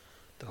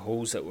 The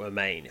halls that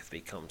remain have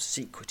become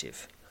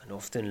secretive and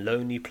often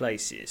lonely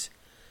places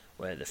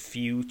where the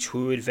few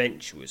true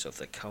adventurers of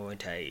the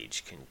current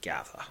age can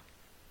gather.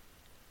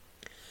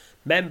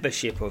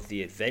 Membership of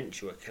the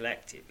Adventurer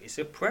Collective is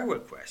a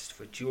prerequisite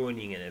for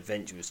joining an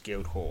Adventurers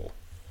Guild Hall,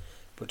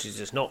 but it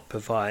does not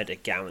provide a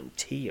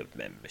guarantee of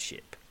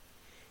membership.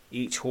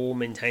 Each hall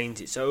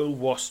maintains its own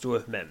roster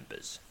of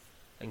members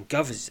and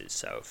governs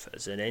itself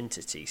as an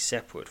entity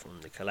separate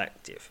from the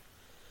collective.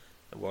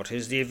 And what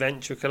is the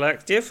Adventurer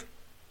Collective?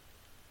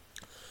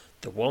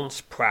 The once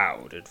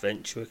proud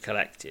Adventurer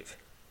Collective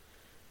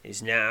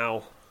is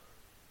now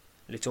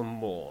little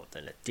more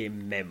than a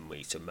dim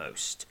memory to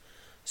most,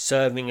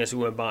 serving as a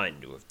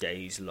reminder of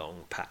days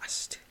long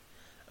past.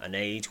 An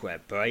age where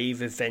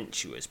brave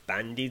adventurers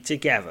banded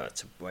together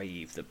to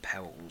brave the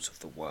perils of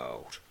the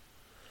world.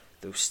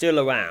 Though still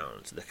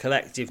around, the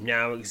collective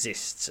now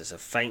exists as a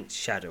faint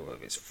shadow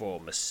of its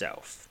former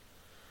self.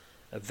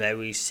 A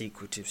very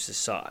secretive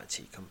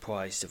society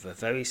comprised of a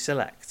very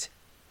select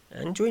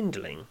and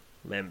dwindling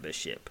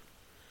membership.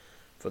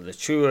 For the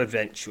true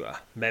adventurer,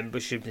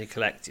 membership in the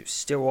collective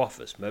still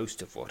offers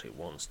most of what it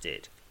once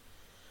did.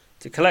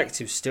 The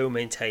collective still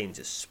maintains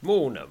a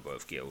small number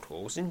of guild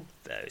halls in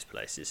various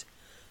places,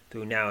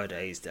 though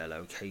nowadays their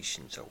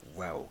locations are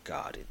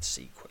well-guarded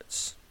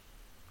secrets.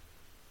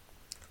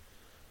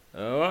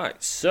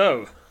 Alright,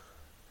 so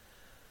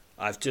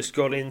I've just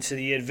got into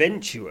the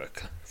Adventurer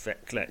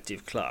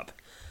Collective Club,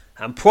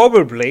 and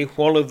probably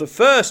one of the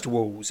first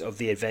rules of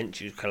the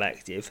Adventurer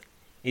Collective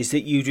is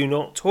that you do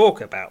not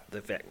talk about the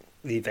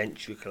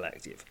Adventurer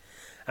Collective.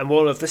 And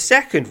one of the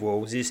second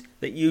rules is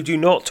that you do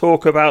not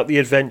talk about the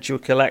Adventurer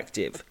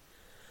Collective.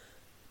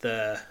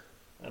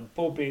 And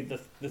probably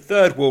the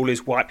third rule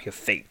is wipe your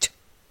feet.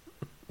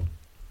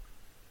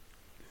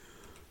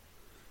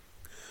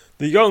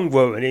 The young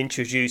woman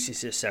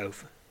introduces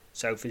herself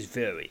as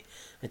Viri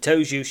and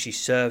tells you she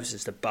serves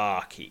as the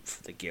barkeep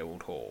for the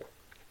guild hall.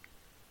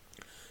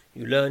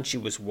 You learn she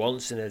was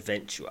once an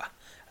adventurer,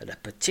 and a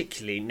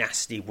particularly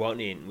nasty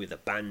one-in with a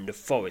band of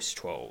forest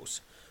trolls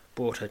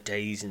brought her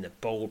days in the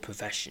bold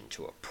profession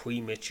to a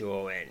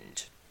premature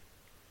end.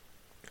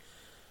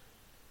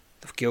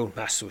 The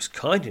guildmaster was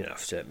kind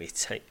enough to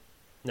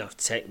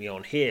take me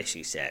on here,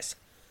 she says.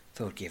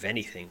 Thought I'd give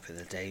anything for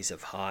the days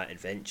of high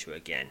adventure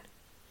again.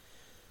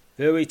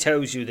 Viri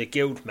tells you the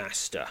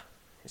guildmaster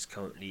is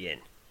currently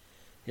in.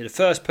 You're the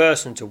first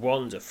person to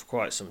wander for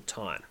quite some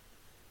time.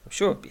 I'm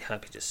sure I'd be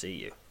happy to see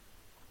you.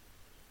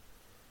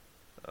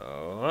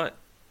 Alright.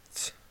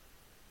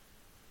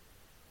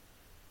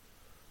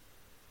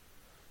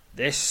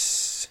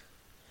 This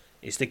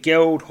is the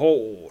Guild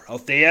Hall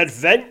of the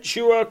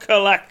Adventurer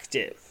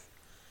Collective,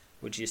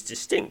 which is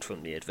distinct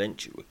from the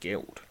Adventurer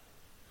Guild.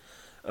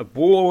 A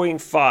roaring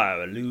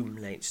fire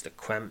illuminates the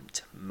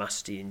cramped,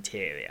 musty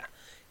interior,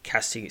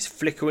 casting its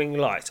flickering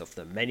light off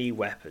the many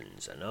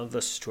weapons and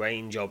other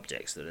strange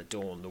objects that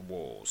adorn the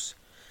walls.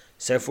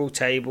 Several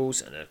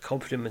tables and an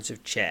accompaniment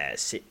of chairs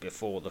sit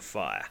before the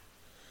fire.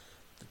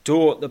 The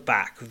door at the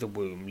back of the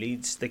room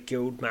leads to the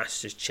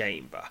guildmaster's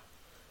chamber.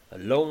 A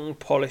long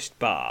polished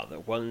bar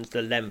that runs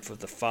the length of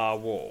the far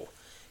wall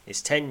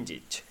is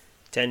tended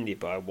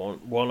by a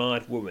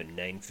one-eyed woman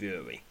named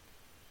Viri.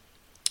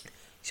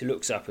 She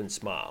looks up and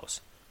smiles.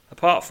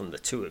 Apart from the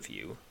two of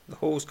you, the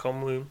hall's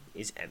common room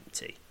is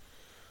empty.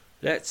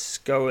 Let's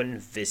go and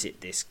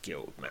visit this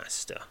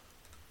guildmaster.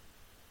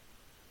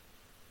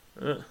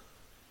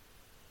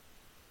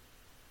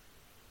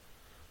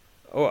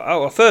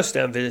 First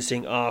I'm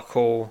visiting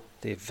Arkol,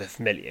 the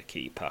Familiar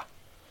Keeper.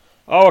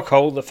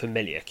 Arkol, the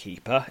Familiar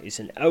Keeper, is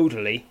an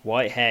elderly,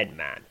 white-haired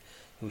man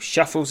who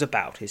shuffles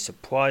about his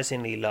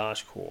surprisingly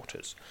large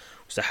quarters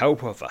with the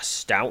help of a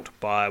stout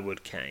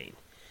briarwood cane.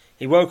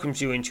 He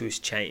welcomes you into his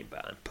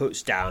chamber and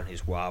puts down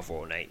his rather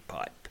ornate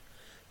pipe,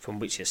 from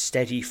which a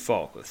steady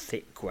fog of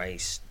thick grey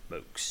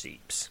smoke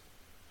seeps.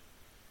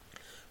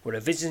 "We're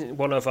visiting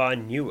one of our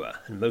newer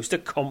and most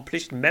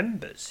accomplished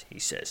members," he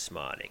says,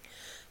 smiling.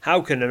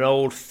 "How can an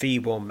old,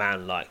 feeble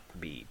man like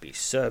me be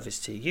service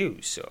to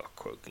you, Sir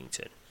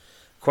Croakington?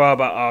 Inquire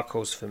about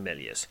Arkol's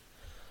familiars."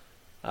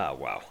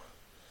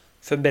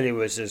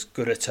 Familiar is as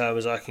good a term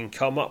as I can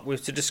come up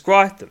with to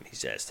describe them," he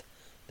says.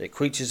 "They're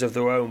creatures of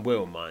their own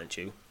will, mind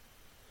you,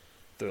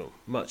 though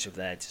much of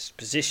their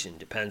disposition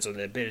depends on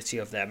the ability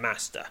of their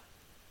master.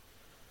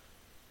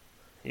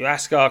 You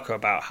ask Arkol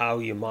about how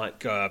you might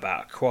go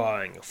about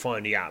acquiring or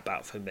finding out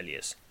about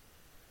familiars.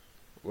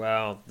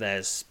 Well,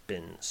 there's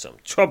been some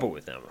trouble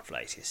with them of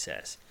late," he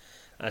says,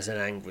 as an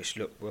anguished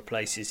look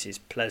replaces his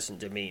pleasant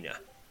demeanour.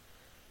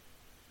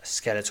 "A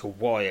skeletal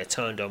warrior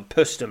turned on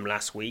Pustum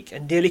last week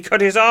and nearly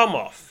cut his arm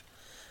off,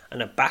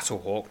 and a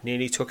battlehawk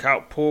nearly took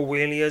out poor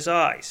Wheelier's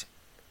eyes.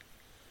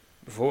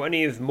 Before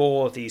any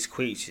more of these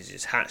creatures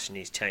is hatched in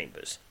these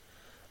chambers,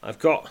 I've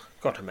got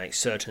to make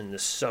certain the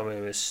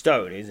Summoner's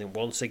Stone isn't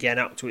once again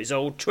up to its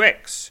old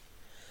tricks."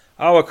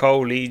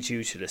 Arkol leads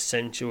you to the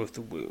centre of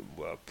the room,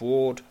 where a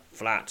broad,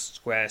 flat,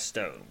 square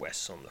stone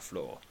rests on the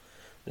floor.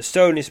 The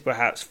stone is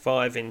perhaps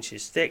 5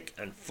 inches thick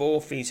and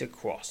 4 feet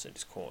across at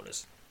its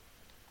corners.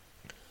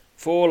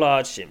 4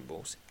 large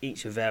symbols,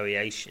 each a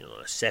variation on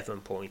a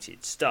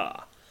 7-pointed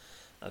star,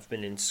 have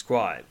been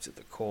inscribed at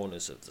the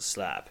corners of the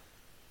slab.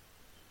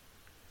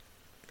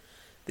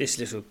 "This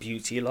little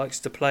beauty likes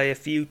to play a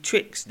few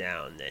tricks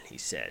now and then," he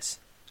says,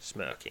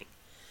 smirking.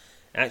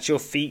 "At your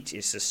feet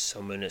is the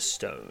Summoner's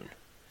Stone,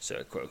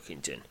 Sir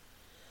Croakington,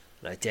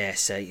 and I dare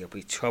say you'll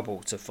be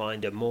troubled to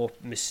find a more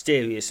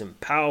mysterious and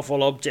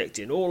powerful object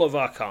in all of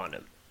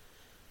Arcanum.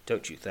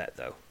 Don't you that,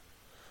 though.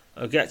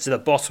 I'll get to the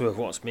bottom of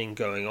what's been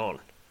going on,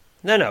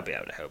 and then I'll be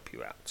able to help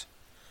you out.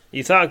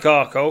 You thank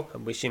Arkol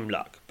and wish him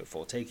luck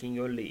before taking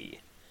your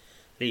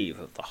leave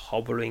of the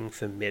hobbling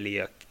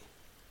Familiar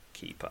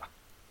Keeper.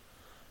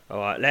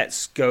 Alright,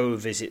 let's go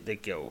visit the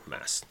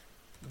guildmaster,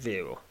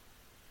 Viri."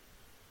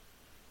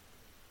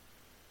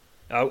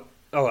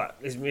 Alright,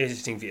 it's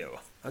visiting Viri.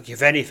 "I'll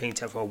give anything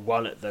to have a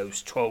one at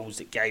those trolls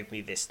that gave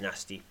me this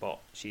nasty spot,"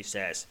 she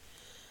says,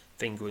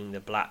 fingering the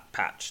black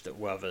patch that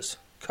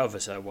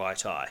covers her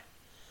right eye.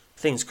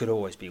 "Things could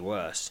always be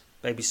worse.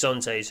 Maybe some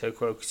days, Sir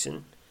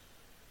Croakington."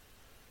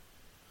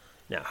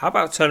 Now, how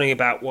about telling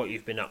about what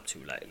you've been up to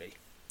lately?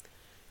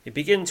 You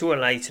begin to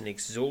relate an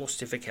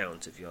exhaustive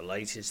account of your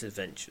latest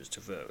adventures to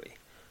Vuri,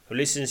 who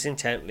listens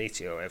intently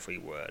to your every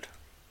word.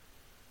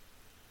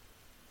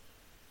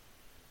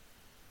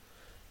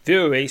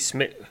 Vuri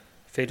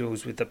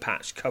fiddles with the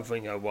patch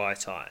covering her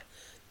right eye,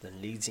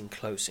 then leads in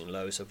close and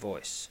lowers her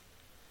voice.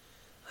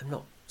 I'm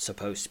not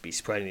supposed to be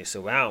spreading this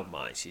around,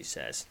 mind, she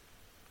says.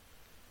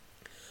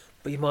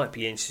 But you might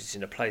be interested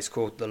in a place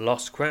called the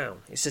Lost Crown.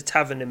 It's a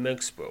tavern in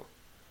Mugsborough.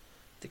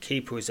 The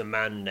keeper is a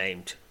man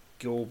named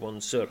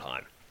Gilbon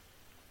Sulheim,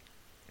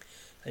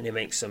 and he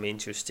makes some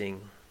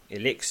interesting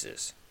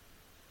elixirs.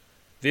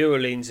 Vera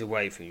leans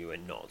away from you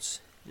and nods.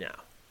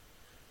 Now,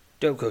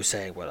 don't go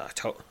saying what I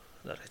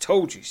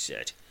told you, she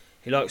said.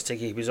 He likes to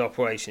keep his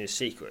operation a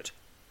secret.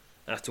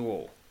 After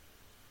all,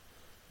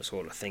 the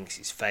sort of things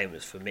he's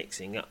famous for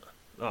mixing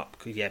up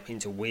could get him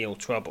into real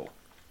trouble.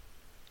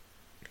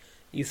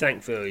 You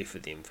thank Vuri for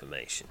the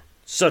information.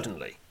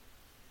 Suddenly,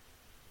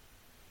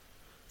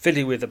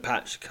 fiddling with the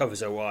patch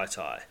covers her right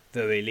eye,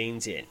 Vuri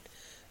leans in,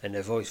 and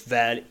her voice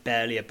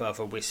barely above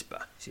a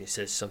whisper. She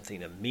says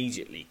something that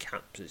immediately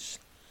captures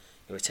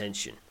your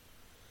attention.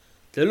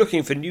 They're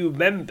looking for new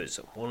members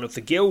of one of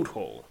the guild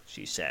hall,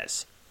 she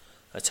says,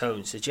 her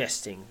tone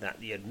suggesting that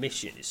the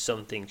admission is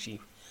something she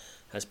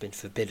has been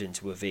forbidden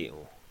to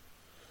reveal.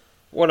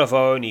 One of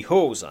our only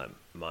halls, I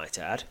might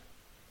add.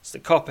 It's the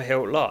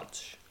Copperhill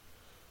Lodge,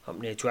 up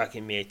near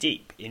Dragonmere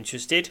Deep.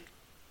 Interested?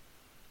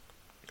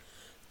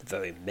 The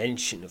very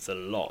mention of the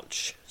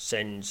lodge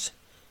sends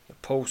your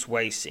pulse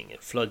racing and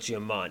floods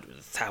your mind with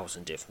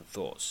 1,000 different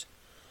thoughts.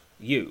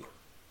 You,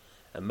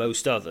 and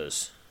most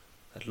others,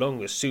 had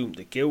long assumed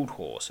the guild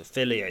halls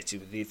affiliated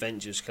with the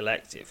Avengers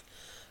Collective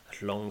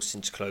had long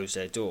since closed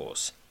their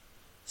doors,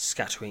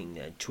 scattering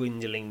their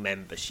dwindling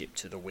membership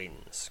to the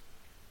winds.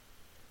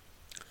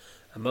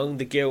 Among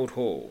the guild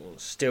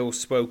halls still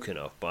spoken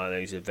of by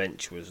those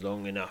adventurers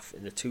long enough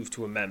in the tooth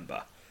to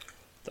remember,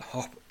 the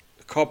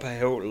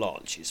Copperhill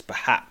Lodge is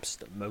perhaps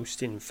the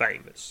most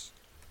infamous.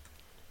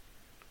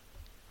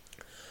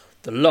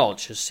 The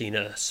lodge has seen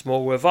a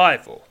small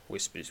revival,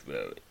 whispers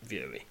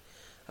Vuri,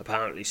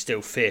 apparently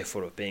still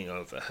fearful of being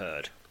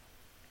overheard.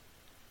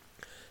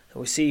 I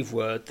receive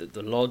word that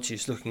the lodge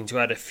is looking to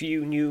add a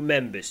few new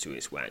members to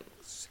its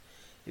ranks.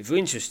 If you're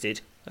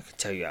interested, I can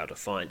tell you how to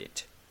find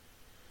it.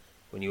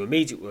 When you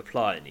immediately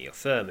reply in the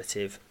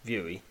affirmative,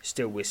 Vuri,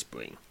 still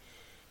whispering,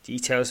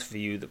 details for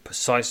you the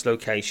precise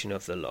location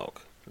of the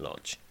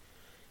lodge.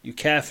 You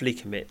carefully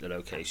commit the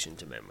location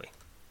to memory.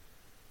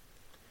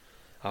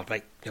 I'll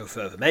make no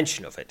further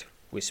mention of it,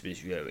 whispers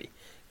Vuri,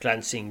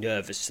 glancing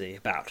nervously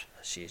about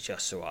as she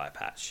adjusts her eye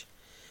patch.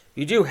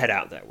 You do head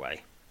out that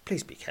way.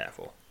 Please be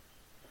careful.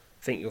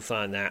 Think you'll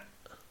find that?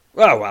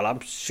 Oh, well,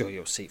 I'm sure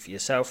you'll see for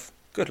yourself.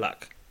 Good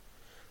luck.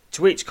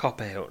 To reach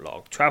Copperhill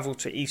Lodge, travel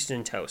to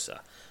Eastern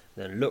Telsa,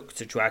 then look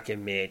to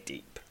Dragonmere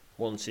Deep.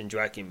 Once in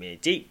Dragonmere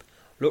Deep,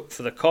 look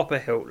for the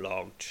Copperhill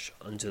Lodge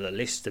under the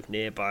list of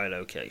nearby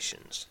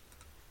locations.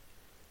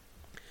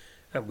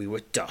 And we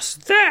were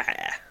just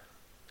there.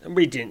 And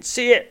we didn't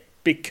see it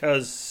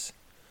because,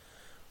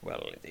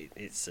 well,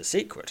 it's a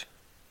secret.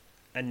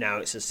 And now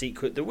it's a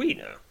secret that we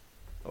know.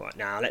 Alright,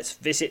 now let's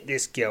visit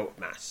this guild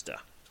master.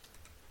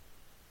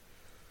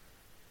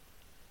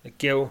 The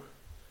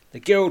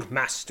guild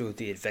master of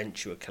the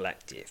Adventurer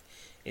Collective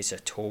is a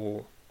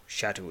tall,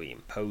 shadowy,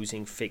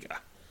 imposing figure.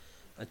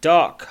 A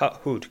dark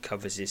hood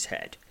covers his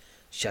head,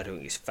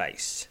 shadowing his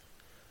face.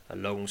 A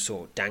long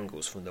sword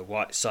dangles from the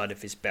right side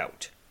of his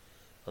belt.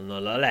 On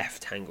the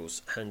left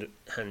hangs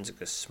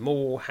a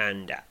small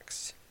hand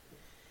axe.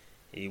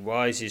 He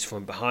rises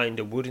from behind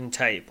a wooden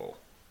table,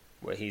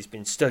 where he's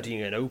been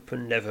studying an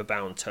open,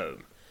 leather-bound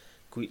tome,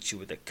 greets you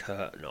with a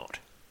curt nod.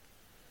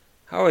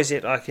 How is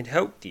it I can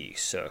help you,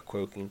 Sir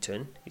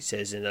Croakington? He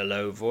says in a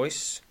low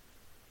voice.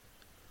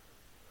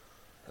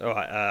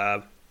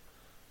 Alright,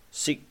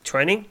 seek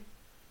training?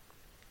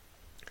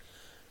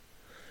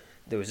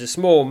 There is a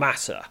small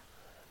matter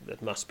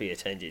that must be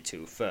attended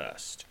to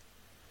first.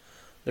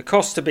 The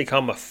cost to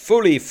become a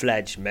fully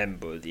fledged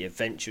member of the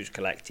Adventurers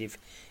Collective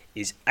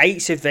is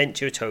 8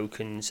 adventure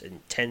tokens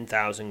and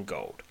 10,000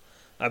 gold.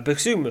 I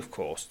presume, of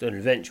course, that an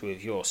adventurer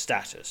of your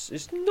status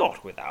is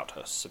not without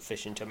a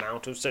sufficient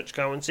amount of such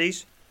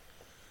currencies.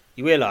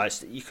 You realise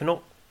that you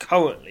cannot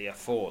currently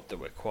afford the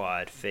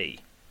required fee.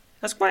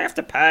 That's why you have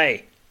to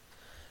pay.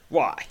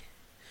 Why?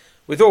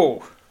 With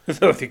all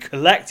that the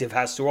collective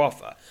has to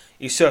offer,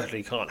 you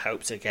certainly can't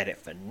hope to get it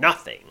for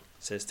nothing,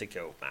 says the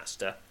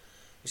guildmaster,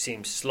 who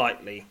seems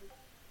slightly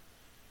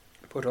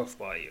put off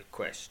by your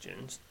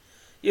questions.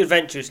 Your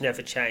adventures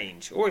never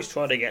change, always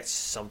try to get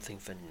something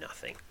for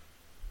nothing.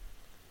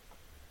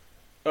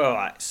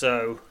 Alright,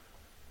 so,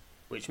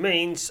 which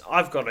means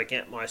I've got to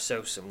get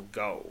myself some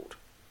gold.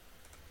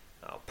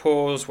 I'll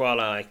pause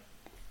while I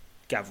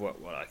gather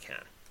up what I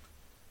can.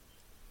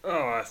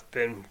 Oh, I've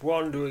been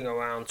wandering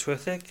around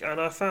Trithik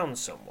and I found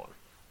someone.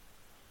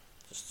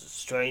 Just a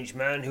strange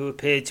man who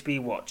appeared to be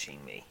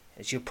watching me.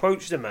 As you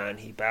approach the man,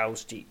 he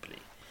bows deeply,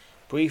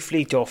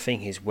 briefly doffing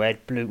his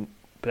red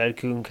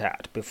Blackoon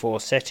cat before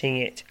setting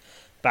it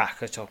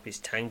back atop his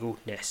tangled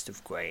nest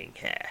of greying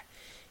hair.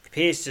 He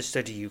appears to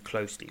study you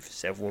closely for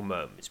several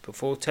moments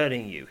before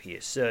telling you he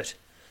is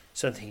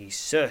something he's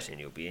certain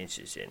you'll be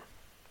interested in.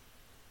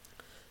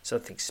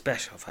 Something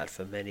special I've had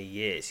for many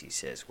years, he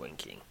says,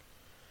 winking.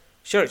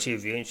 Show it to you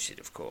if you're interested,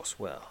 of course.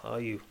 Well, are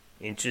you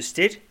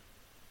interested?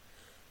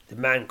 The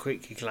man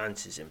quickly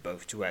glances in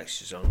both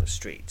directions on the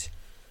street,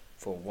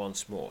 for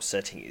once more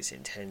setting his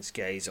intense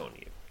gaze on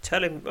you.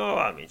 Tell him,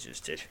 I'm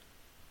interested.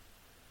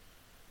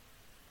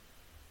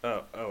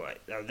 Oh,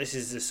 right. Now, this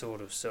is the Sword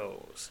of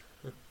Souls.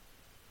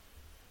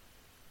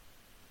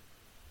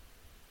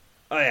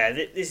 Oh, yeah,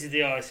 this is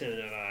the item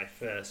that I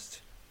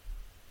first...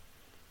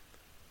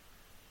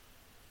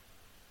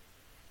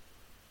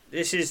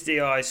 This is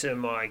the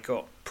item I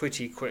got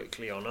pretty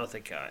quickly on other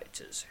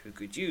characters who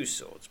could use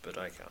swords, but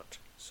I can't.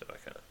 So I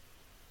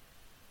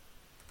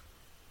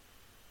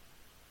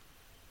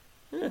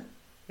can't.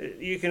 Yeah.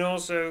 You can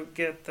also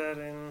get that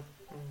in...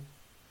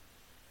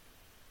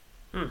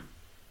 I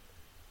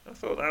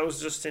thought that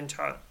was just in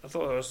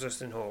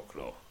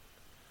Hawklaw.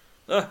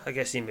 Oh, I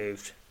guess he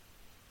moved.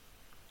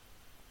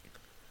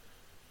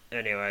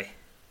 Anyway,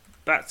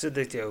 back to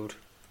the guild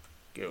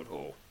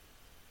hall.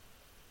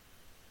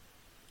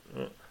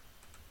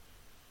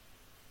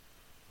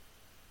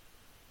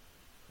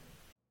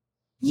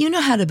 You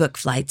know how to book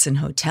flights and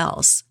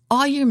hotels.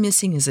 All you're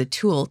missing is a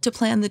tool to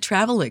plan the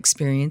travel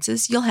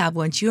experiences you'll have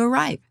once you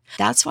arrive.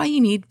 That's why you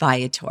need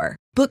Viator.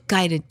 Book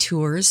guided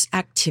tours,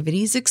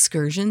 activities,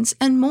 excursions,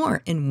 and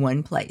more in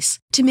one place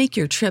to make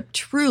your trip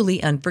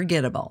truly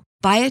unforgettable.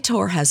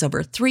 Viator has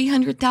over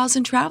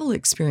 300,000 travel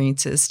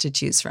experiences to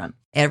choose from.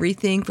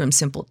 Everything from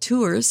simple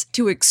tours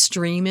to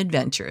extreme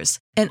adventures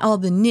and all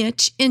the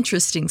niche,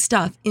 interesting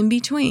stuff in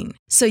between.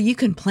 So you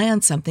can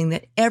plan something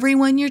that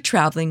everyone you're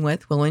traveling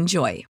with will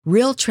enjoy.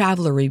 Real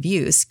traveler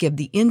reviews give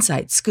the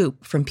inside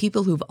scoop from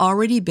people who've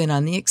already been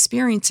on the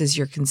experiences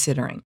you're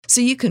considering. So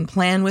you can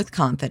plan with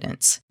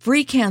confidence.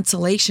 Free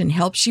cancellation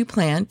helps you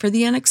plan for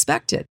the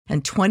unexpected.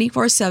 And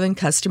 24/7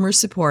 customer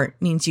support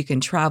means you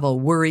can travel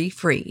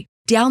worry-free.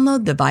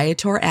 Download the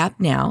Viator app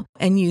now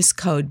and use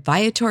code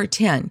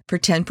Viator10 for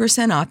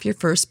 10% off your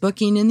first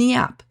booking in the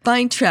app.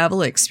 Find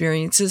travel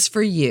experiences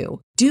for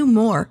you. Do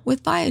more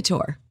with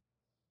Viator.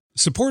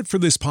 Support for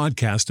this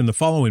podcast and the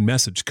following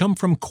message come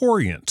from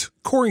Corient.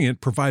 Corient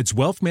provides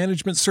wealth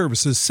management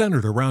services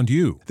centered around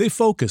you. They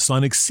focus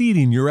on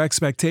exceeding your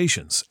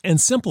expectations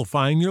and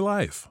simplifying your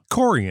life.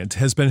 Corient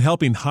has been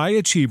helping high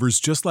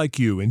achievers just like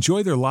you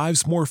enjoy their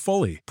lives more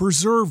fully,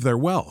 preserve their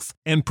wealth,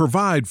 and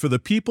provide for the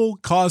people,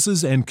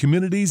 causes, and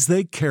communities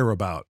they care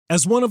about.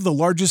 As one of the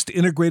largest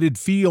integrated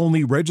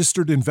fee-only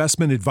registered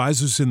investment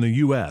advisors in the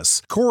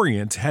U.S.,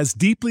 Corient has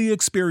deeply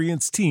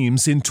experienced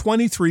teams in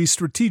 23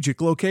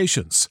 strategic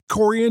locations.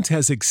 Corient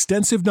has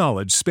extensive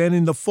knowledge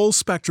spanning the full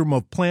spectrum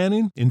of planning,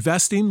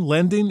 investing,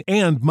 lending,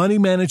 and money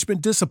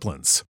management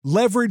disciplines.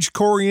 Leverage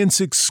Corient's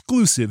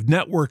exclusive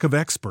network of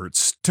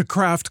experts to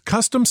craft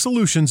custom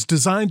solutions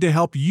designed to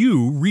help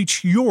you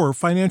reach your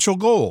financial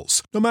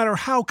goals, no matter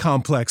how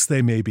complex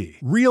they may be.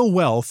 Real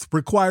wealth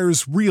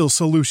requires real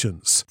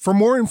solutions. For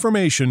more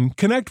information,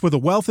 connect with a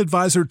wealth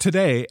advisor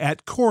today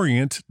at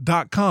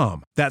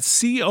Corient.com.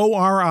 That's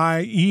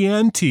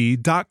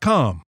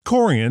Corient.com.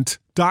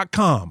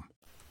 Corient.com.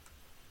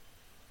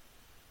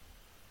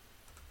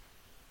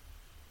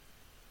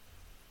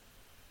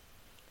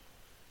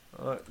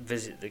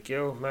 Visit the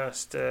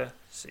Guildmaster,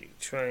 seek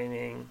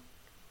training,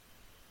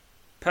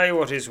 pay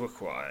what is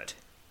required.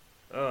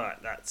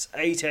 Alright, that's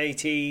 8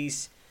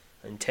 ATs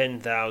and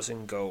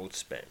 10,000 gold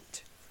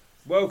spent.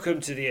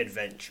 Welcome to the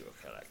Adventurer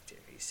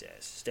Collective, he says,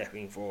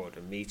 stepping forward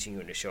and meeting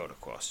you in a shoulder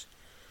cross.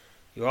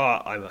 You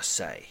are, I must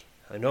say,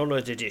 an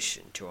honoured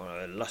addition to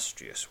our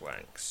illustrious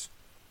ranks.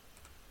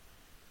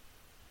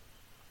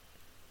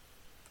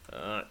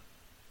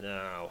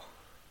 Now,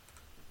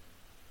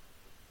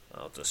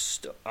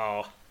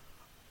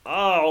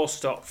 I'll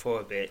stop for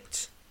a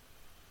bit,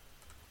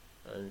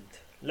 and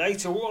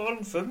later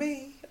on, for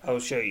me, I'll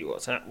show you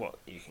what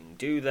you can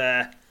do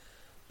there,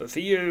 but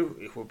for you,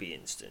 it will be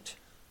instant.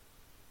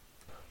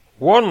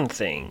 One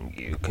thing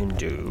you can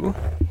do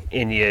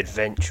in the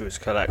Adventurers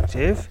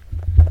Collective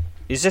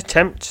is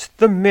attempt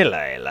the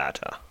melee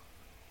ladder,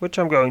 which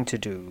I'm going to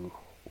do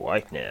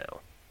right now.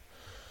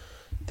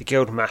 The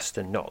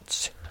Guildmaster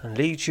nods and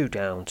leads you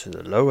down to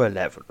the lower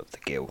level of the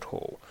guild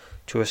hall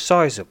to a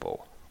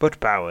sizable but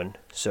barren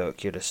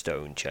circular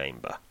stone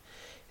chamber.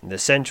 In the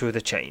centre of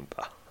the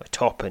chamber,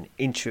 atop an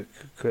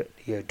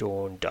intricately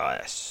adorned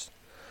dais,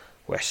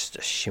 rests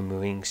a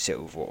shimmering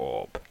silver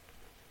orb.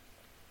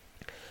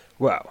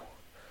 Well,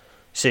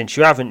 since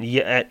you haven't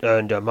yet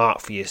earned a mark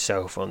for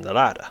yourself on the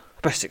ladder,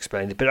 I best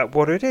explain a bit about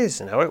what it is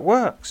and how it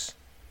works,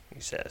 he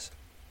says.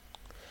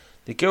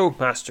 The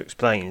Guildmaster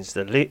explains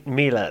the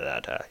melee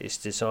ladder is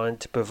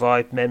designed to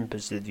provide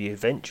members of the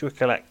Adventurer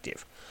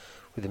Collective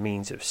with the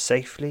means of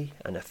safely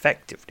and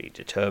effectively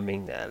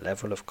determining their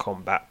level of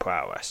combat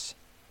prowess.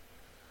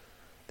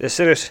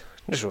 There's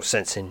little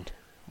sense in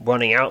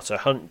running out to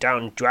hunt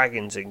down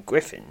dragons and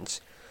griffins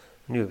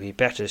you'll be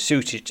better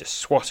suited to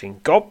swatting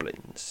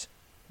goblins,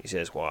 he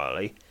says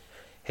wildly.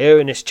 Here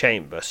in this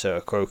chamber, Sir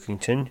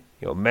Croakington,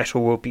 your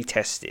mettle will be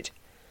tested,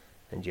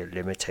 and your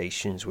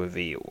limitations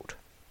revealed,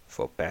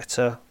 for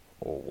better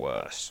or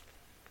worse.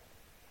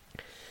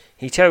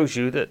 He tells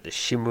you that the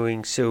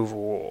shimmering silver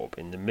orb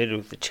in the middle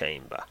of the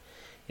chamber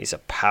is a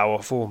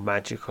powerful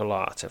magical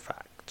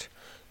artifact,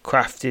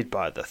 crafted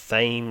by the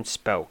famed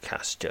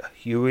spellcaster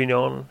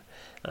Urinon,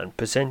 and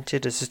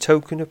presented as a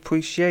token of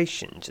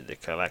appreciation to the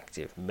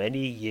collective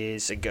many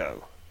years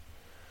ago.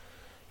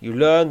 You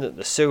learn that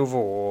the silver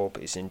orb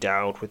is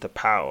endowed with the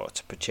power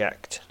to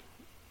project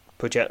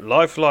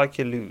lifelike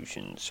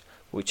illusions,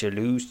 which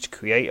alludes to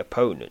create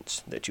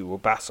opponents that you will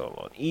battle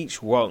on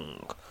each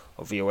rung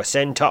of your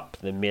ascent up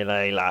the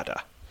melee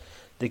ladder.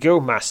 The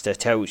Guildmaster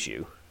tells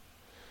you,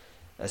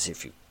 as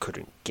if you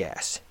couldn't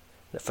guess,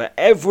 that for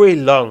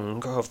every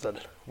rung of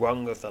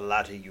the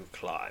ladder you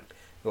climb,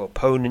 your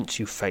opponents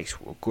you face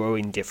will grow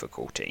in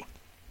difficulty.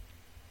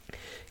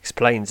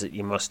 Explains that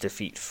you must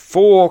defeat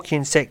 4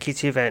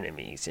 consecutive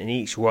enemies in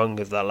each rung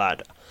of the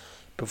ladder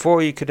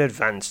before you can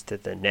advance to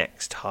the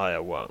next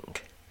higher rung.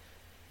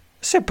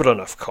 A simple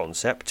enough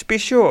concept, to be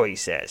sure, he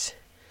says,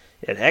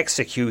 yet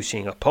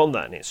executing upon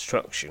that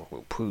instruction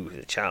will prove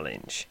the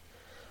challenge,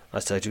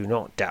 as I do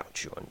not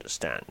doubt you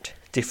understand.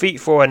 Defeat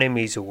 4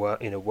 enemies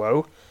in a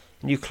row,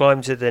 and you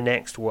climb to the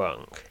next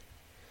rung.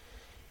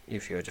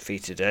 If you are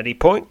defeated at any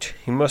point,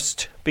 you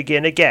must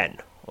begin again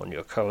on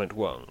your current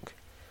rung.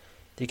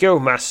 The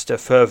Guildmaster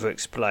further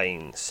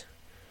explains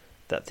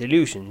that the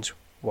illusions,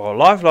 while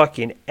lifelike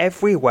in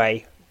every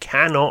way,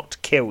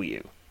 cannot kill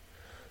you.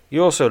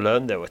 You also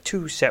learn there are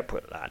 2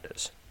 separate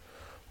ladders,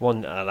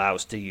 one that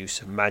allows the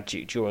use of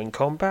magic during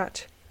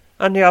combat,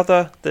 and the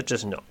other that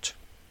does not.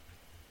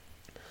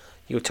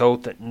 You're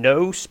told that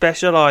no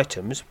special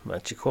items,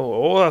 magical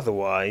or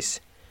otherwise,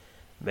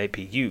 may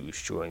be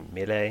used during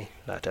melee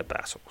ladder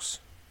battles.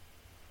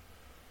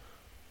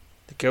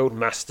 The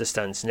Guildmaster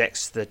stands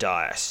next to the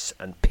dais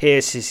and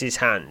pierces his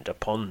hand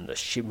upon the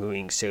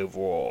shimmering silver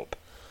orb.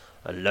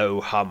 A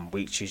low hum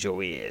reaches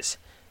your ears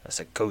as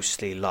a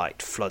ghostly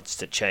light floods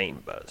the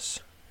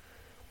chambers.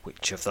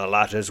 Which of the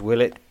ladders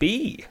will it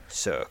be,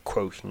 Sir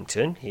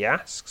Croakington? He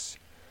asks.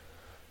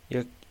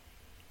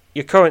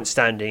 Your current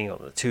standing on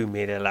the 2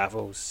 melee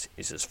levels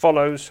is as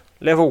follows.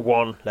 Level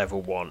 1,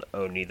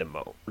 only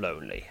the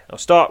lonely. I'll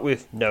start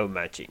with no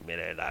magic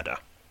melee ladder.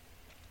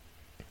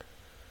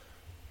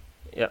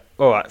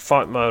 Alright,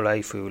 fight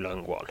melee through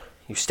Lung 1.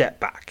 You step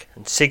back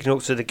and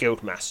signal to the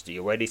Guildmaster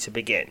you're ready to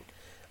begin,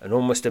 and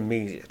almost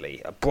immediately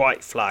a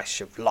bright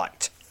flash of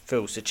light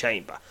fills the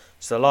chamber.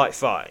 As the light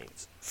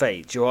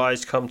fades, your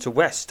eyes come to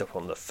rest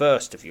upon the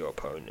first of your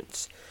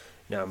opponents,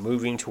 now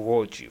moving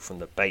towards you from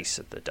the base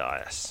of the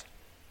dais.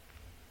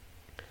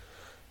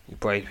 You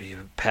bravely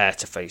prepare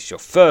to face your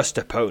first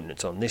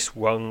opponent on this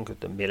rung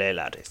of the melee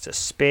ladder. It's a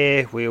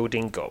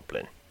spear-wielding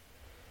goblin.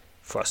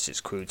 Thrusts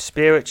its crude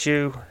spear at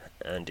you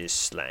and is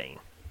slain.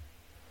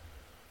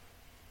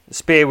 The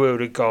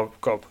spear-wielding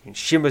goblin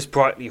shimmers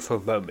brightly for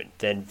a moment,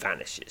 then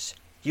vanishes.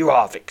 You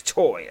are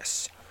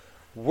victorious.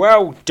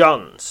 Well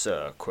done,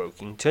 Sir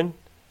Croakington,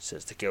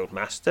 says the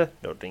Guildmaster,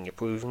 nodding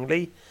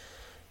approvingly.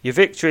 Your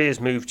victory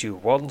has moved you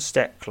 1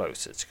 step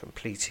closer to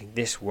completing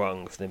this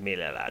rung of the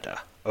melee ladder,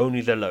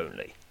 only the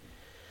lonely.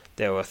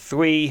 There are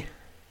 3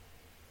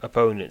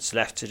 opponents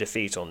left to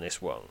defeat on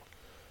this rung.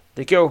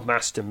 The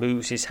Guildmaster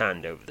moves his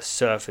hand over the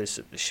surface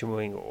of the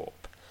shimmering orb,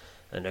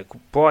 and a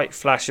bright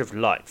flash of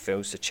light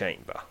fills the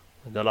chamber.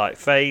 When the light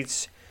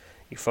fades,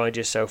 you find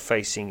yourself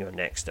facing your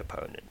next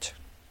opponent.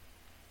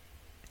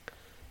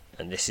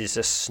 And this is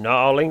a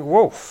snarling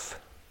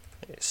wolf.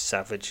 It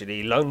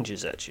savagely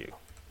lunges at you.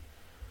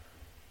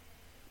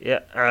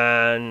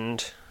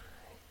 And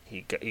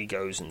he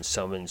goes and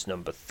summons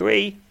number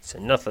 3. It's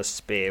another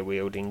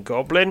spear-wielding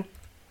goblin.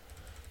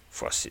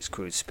 Thrusts its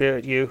crude spear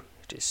at you.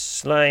 It is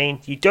slain.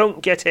 You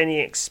don't get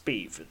any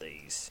XP for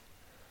these.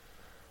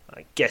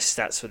 I guess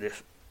that's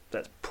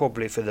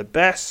probably for the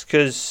best,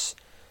 because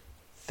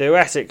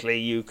theoretically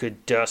you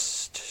could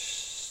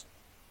just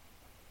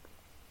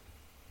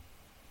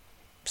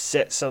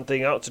set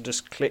something up to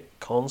just click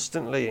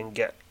constantly and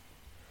get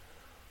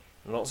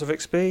lots of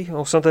XP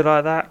or something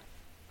like that.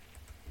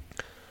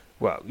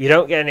 Well, you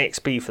don't get any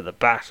XP for the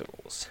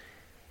battles.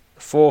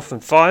 The 4th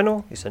and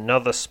final is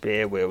another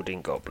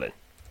spear-wielding goblin.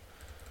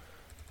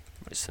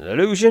 It's an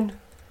illusion,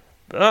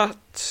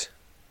 but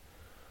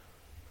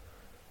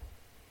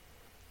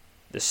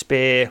the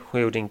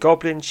spear-wielding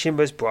goblin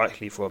shimmers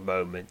brightly for a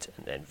moment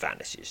and then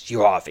vanishes.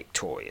 You are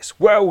victorious.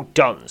 Well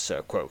done,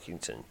 Sir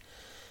Croakington,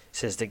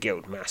 says the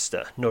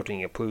Guildmaster,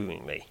 nodding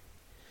approvingly.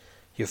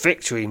 Your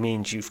victory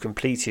means you've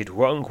completed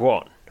rung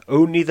 1,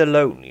 only the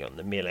lonely on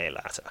the melee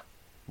ladder.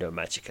 No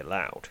magic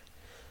allowed.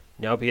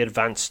 Now be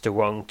advanced to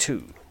rung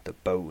 2, the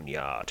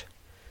boneyard.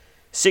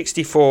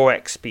 64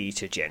 XP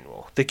to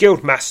general. The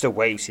Guildmaster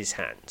waves his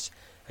hands,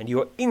 and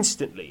you are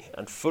instantly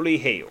and fully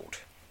healed.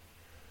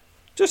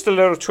 Just a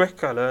little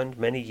trick I learned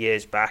many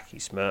years back, he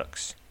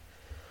smirks.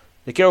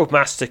 The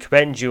Guildmaster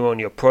commends you on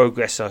your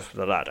progress up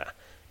the ladder,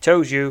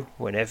 Tells you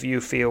whenever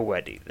you feel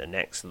ready, the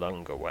next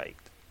lung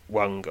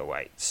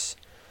awaits.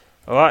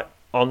 Alright,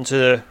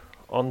 onto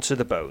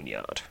the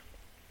boneyard.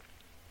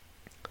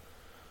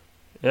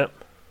 Yep.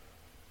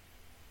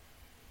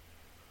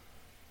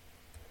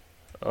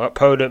 Alright,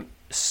 opponent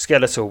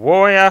skeletal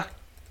warrior.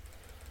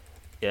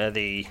 Yeah,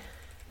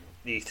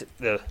 between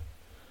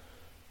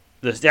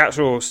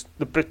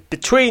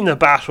the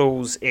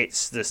battles,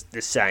 it's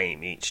the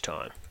same each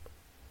time.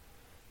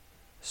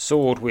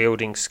 Sword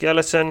wielding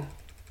skeleton.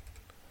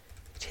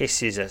 It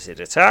hisses as it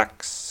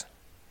attacks.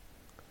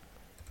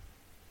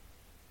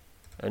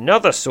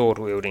 Another sword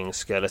wielding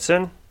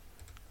skeleton.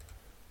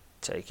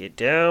 Take it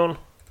down.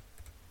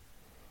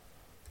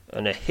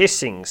 And a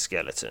hissing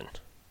skeleton,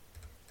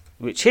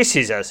 which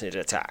hisses as it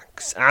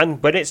attacks,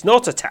 and when it's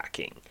not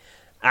attacking,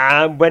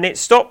 and when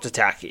it's stopped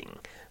attacking,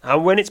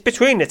 and when it's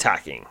between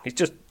attacking. It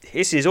just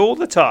hisses all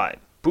the time.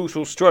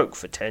 Brutal stroke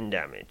for 10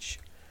 damage.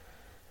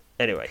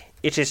 Anyway,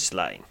 it is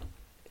slain.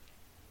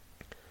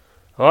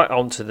 Alright,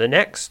 on to the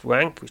next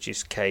rank, which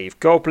is Cave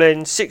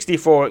Goblin.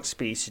 64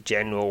 XP to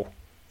General,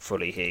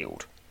 fully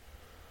healed.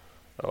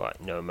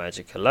 Alright, no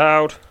magic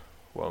allowed.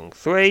 Wrong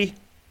 3.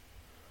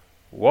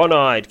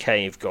 One-eyed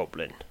Cave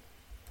Goblin.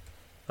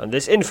 And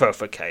there's info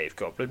for Cave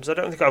Goblins. I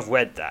don't think I've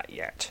read that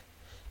yet.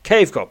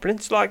 Cave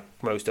Goblins, like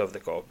most other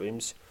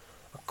goblins,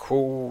 are a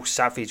cruel,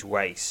 savage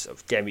race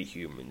of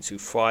demi-humans who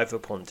thrive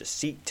upon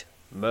deceit,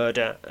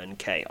 murder, and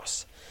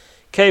chaos.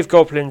 Cave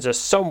Goblins are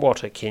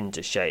somewhat akin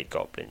to Shade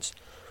Goblins,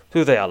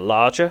 though they are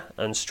larger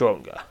and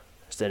stronger.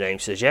 As the name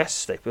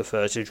suggests, they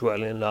prefer to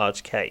dwell in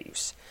large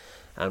caves,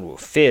 and will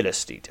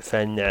fearlessly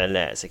defend their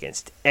lairs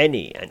against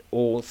any and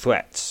all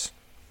threats.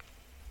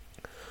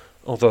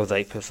 Although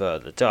they prefer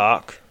the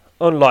dark,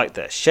 unlike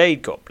their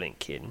Shade Goblin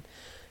kin,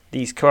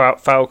 these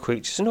foul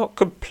creatures are not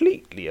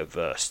completely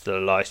averse to the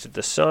light of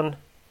the sun.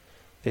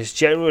 This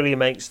generally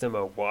makes them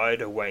a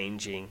wider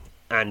ranging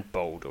and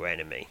bolder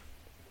enemy.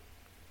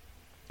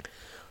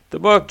 The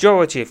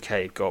majority of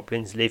Cave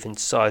Goblins live in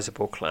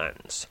sizable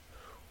clans,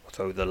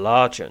 although the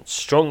larger and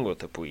stronger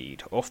the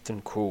breed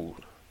often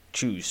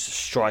choose to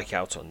strike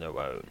out on their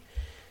own,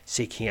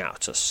 seeking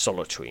out a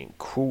solitary and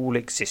cruel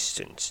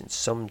existence in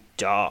some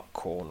dark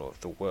corner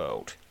of the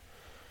world.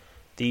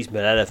 These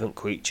malevolent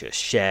creatures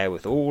share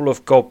with all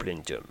of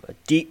goblindom a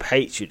deep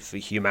hatred for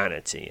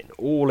humanity and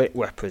all it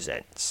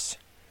represents.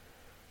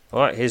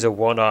 Alright, here's a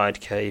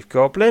one-eyed Cave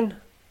Goblin.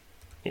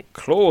 It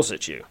claws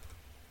at you.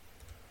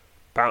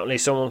 Apparently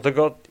someone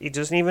forgot he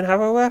doesn't even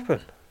have a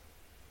weapon.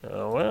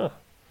 Oh well.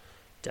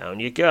 Down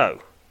you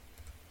go.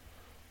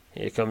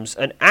 Here comes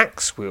an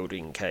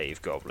axe-wielding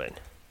Cave Goblin.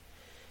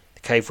 The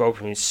Cave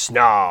Goblin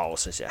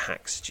snarls as it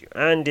hacks at you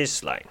and is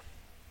slain.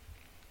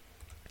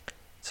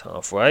 It's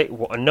halfway.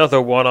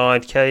 Another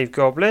one-eyed Cave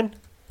Goblin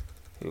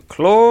who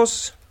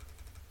claws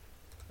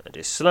and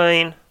is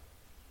slain.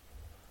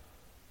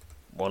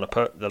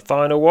 The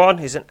final one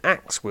is an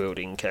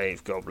axe-wielding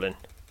Cave Goblin.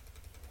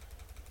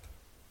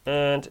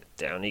 And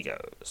down he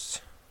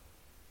goes.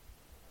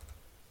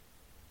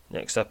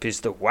 Next up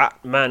is the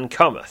Wat Man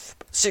Cometh.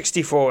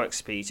 64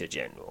 XP to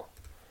General.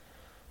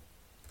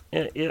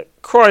 Yeah,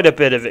 quite a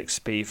bit of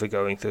XP for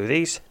going through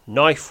these.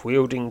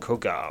 Knife-wielding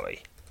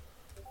Kogari.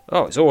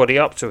 Oh, it's already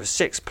up to a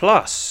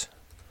 6+.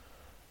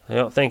 I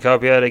don't think I'll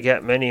be able to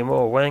get many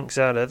more wanks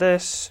out of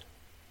this.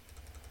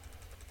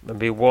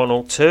 Maybe 1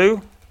 or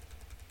 2.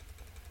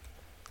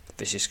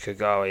 Vicious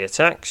Kogari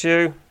attacks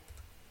you.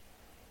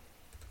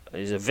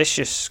 There's a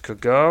vicious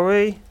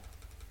Kogari.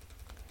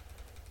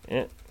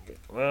 Yeah,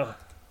 well,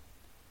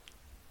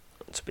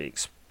 to be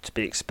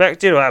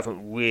expected. I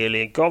haven't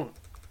really gone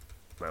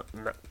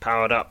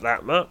powered up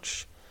that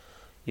much.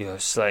 You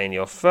have slain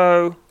your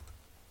foe.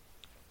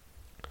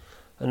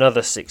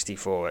 Another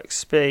 64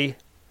 XP.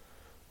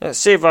 Let's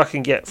see if I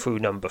can get through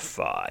number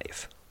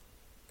 5.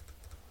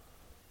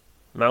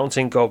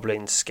 Mountain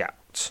Goblin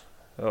Scout.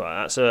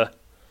 Alright,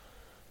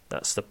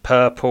 that's the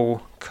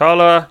purple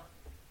colour.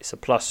 It's a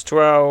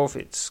 +12.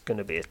 It's going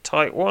to be a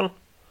tight one.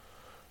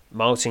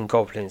 Mountain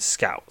Goblin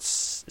Scout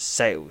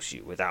assails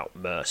you without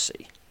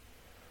mercy.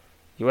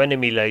 Your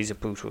enemy lays a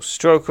brutal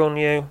stroke on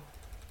you.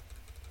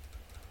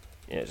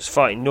 Just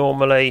fighting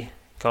normally.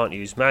 Can't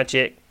use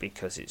magic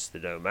because it's the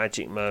no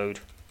magic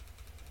mode.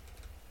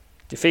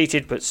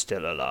 Defeated but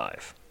still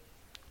alive.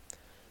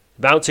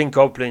 The Mountain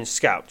Goblin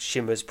Scout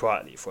shimmers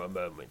brightly for a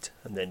moment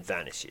and then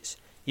vanishes.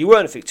 You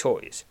weren't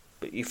victorious,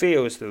 but you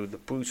feel as though the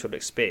brutal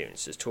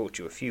experience has taught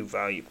you a few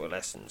valuable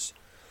lessons.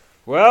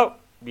 Well,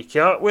 you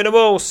can't win them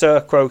all, Sir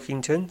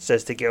Croakington,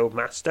 says the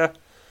Guildmaster.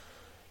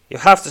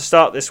 You'll have to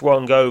start this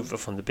one over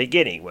from the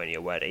beginning when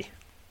you're ready.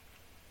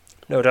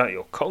 No doubt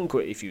you'll conquer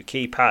it if you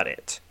keep at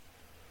it.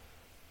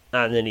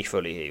 And then he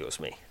fully heals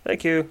me.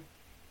 Thank you.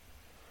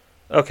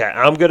 Okay,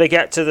 I'm going to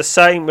get to the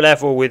same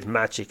level with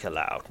magic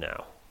allowed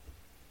now.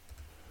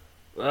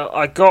 Well,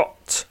 I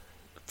got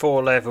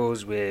 4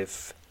 levels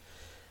with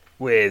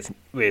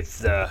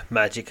the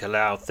magic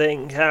allowed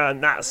thing,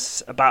 and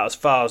that's about as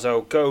far as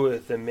I'll go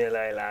with the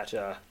melee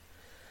ladder.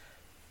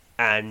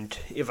 And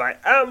if I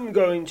am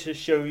going to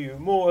show you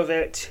more of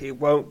it,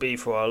 it won't be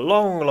for a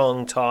long,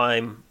 long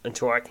time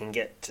until I can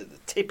get to the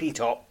tippy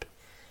top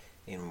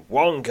in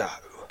one go.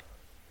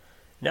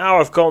 Now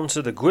I've gone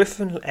to the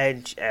Griffin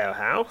Edge Ale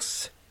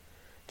House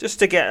just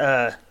to get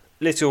a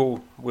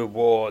little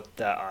reward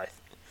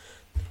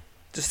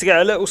just to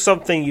get a little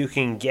something you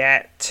can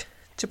get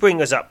to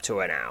bring us up to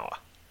an hour.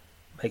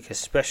 Make a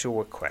special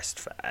request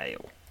for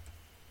ale.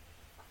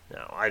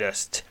 Now I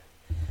just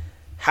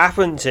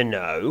happen to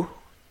know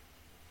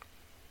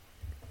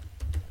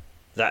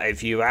that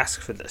if you ask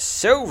for the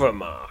Silver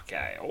Mark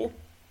Ale,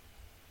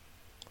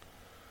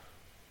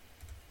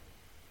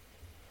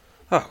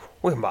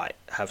 we might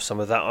have some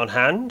of that on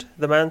hand,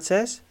 the man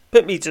says.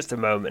 Permit me just a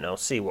moment, I'll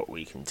see what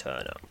we can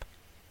turn up.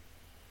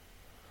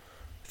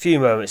 A few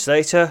moments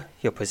later,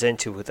 you're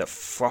presented with a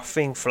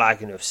frothing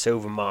flagon of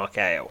Silver Mark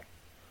Ale.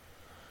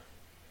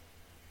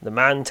 The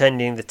man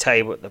tending the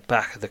table at the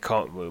back of the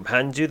common room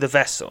hands you the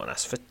vessel and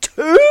asks for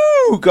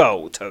 2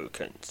 gold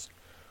tokens.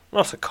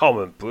 Not a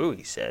common brew,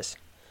 he says.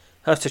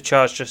 Have to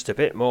charge just a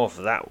bit more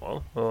for that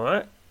one.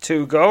 Alright,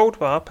 2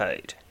 gold, well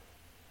paid.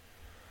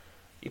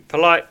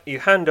 You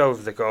hand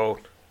over the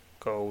gold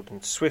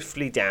and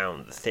swiftly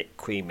down the thick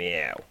creamy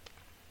ale.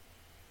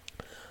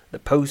 The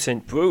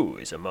potent brew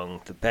is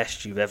among the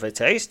best you've ever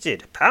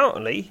tasted.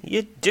 Apparently,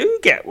 you do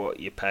get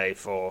what you pay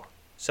for,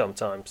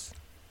 sometimes.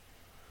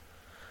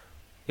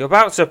 You're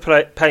about to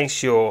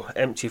place your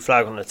empty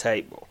flag on the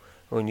table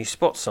when you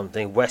spot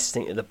something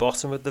resting at the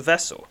bottom of the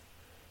vessel.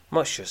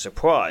 Much to your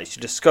surprise,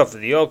 you discover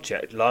the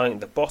object lying at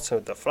the bottom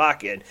of the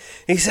flagon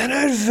is an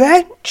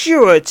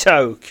adventurer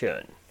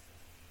token.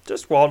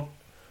 Just one.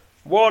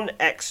 One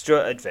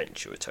extra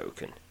adventurer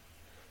token.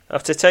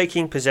 After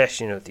taking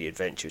possession of the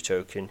adventure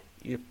token,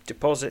 you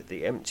deposit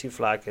the empty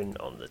flagon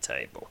on the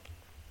table.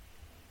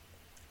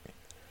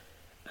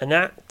 And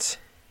that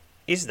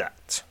is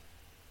that.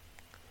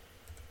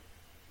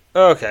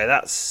 Okay,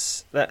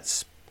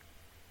 let's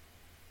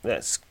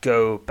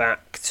go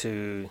back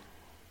to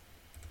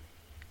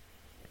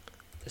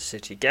the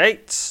city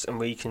gates and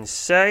we can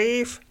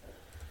save,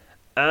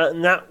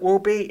 and that will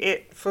be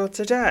it for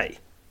today.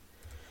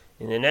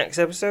 In the next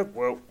episode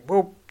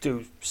we'll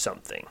do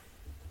something,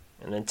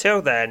 and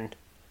until then,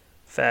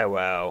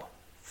 farewell,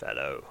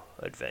 fellow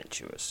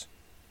adventurers.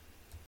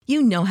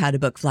 You know how to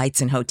book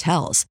flights and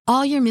hotels.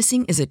 All you're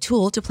missing is a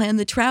tool to plan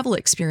the travel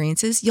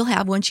experiences you'll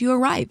have once you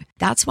arrive.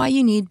 That's why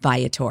you need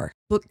Viator.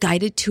 Book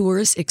guided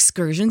tours,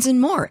 excursions,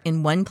 and more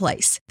in one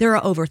place. There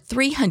are over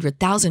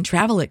 300,000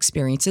 travel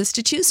experiences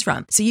to choose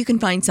from, so you can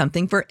find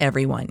something for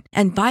everyone.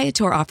 And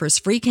Viator offers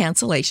free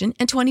cancellation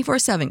and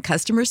 24/7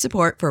 customer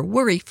support for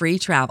worry-free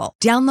travel.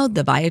 Download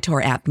the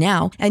Viator app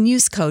now and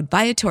use code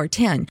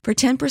Viator10 for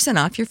 10%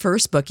 off your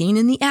first booking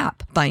in the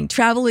app. Find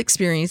travel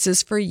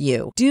experiences for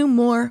you. Do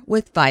more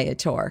with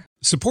Viator.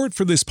 Support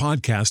for this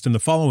podcast and the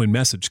following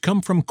message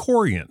come from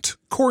Corient.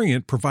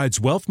 Corient provides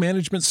wealth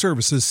management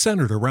services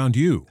centered around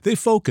you. They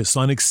focus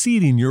on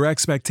exceeding your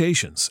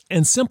expectations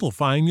and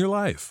simplifying your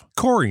life.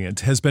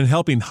 Corient has been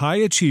helping high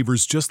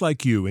achievers just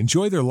like you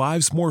enjoy their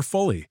lives more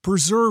fully,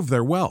 preserve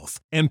their wealth,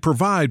 and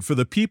provide for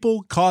the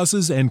people,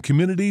 causes, and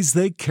communities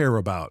they care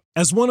about.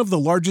 As one of the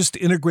largest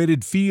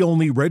integrated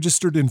fee-only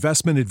registered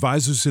investment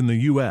advisors in the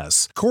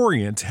U.S.,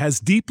 Corient has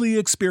deeply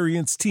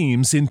experienced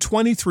teams in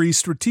 23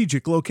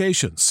 strategic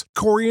locations.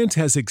 Corient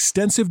has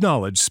extensive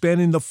knowledge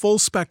spanning the full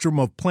spectrum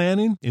of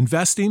planning,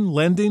 investing,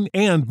 lending,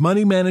 and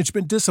money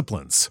management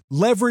disciplines.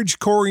 Leverage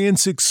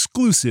Corient's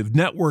exclusive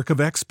network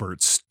of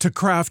experts to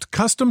craft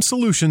custom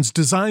solutions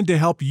designed to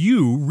help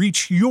you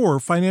reach your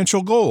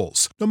financial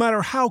goals, no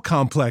matter how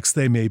complex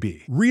they may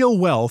be. Real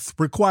wealth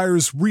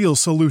requires real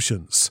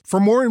solutions. For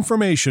more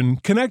information,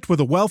 connect with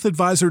a wealth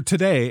advisor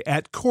today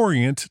at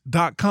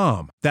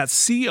Corient.com.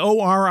 That's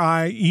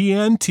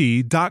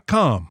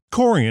Corient.com.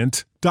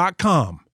 Corient.com.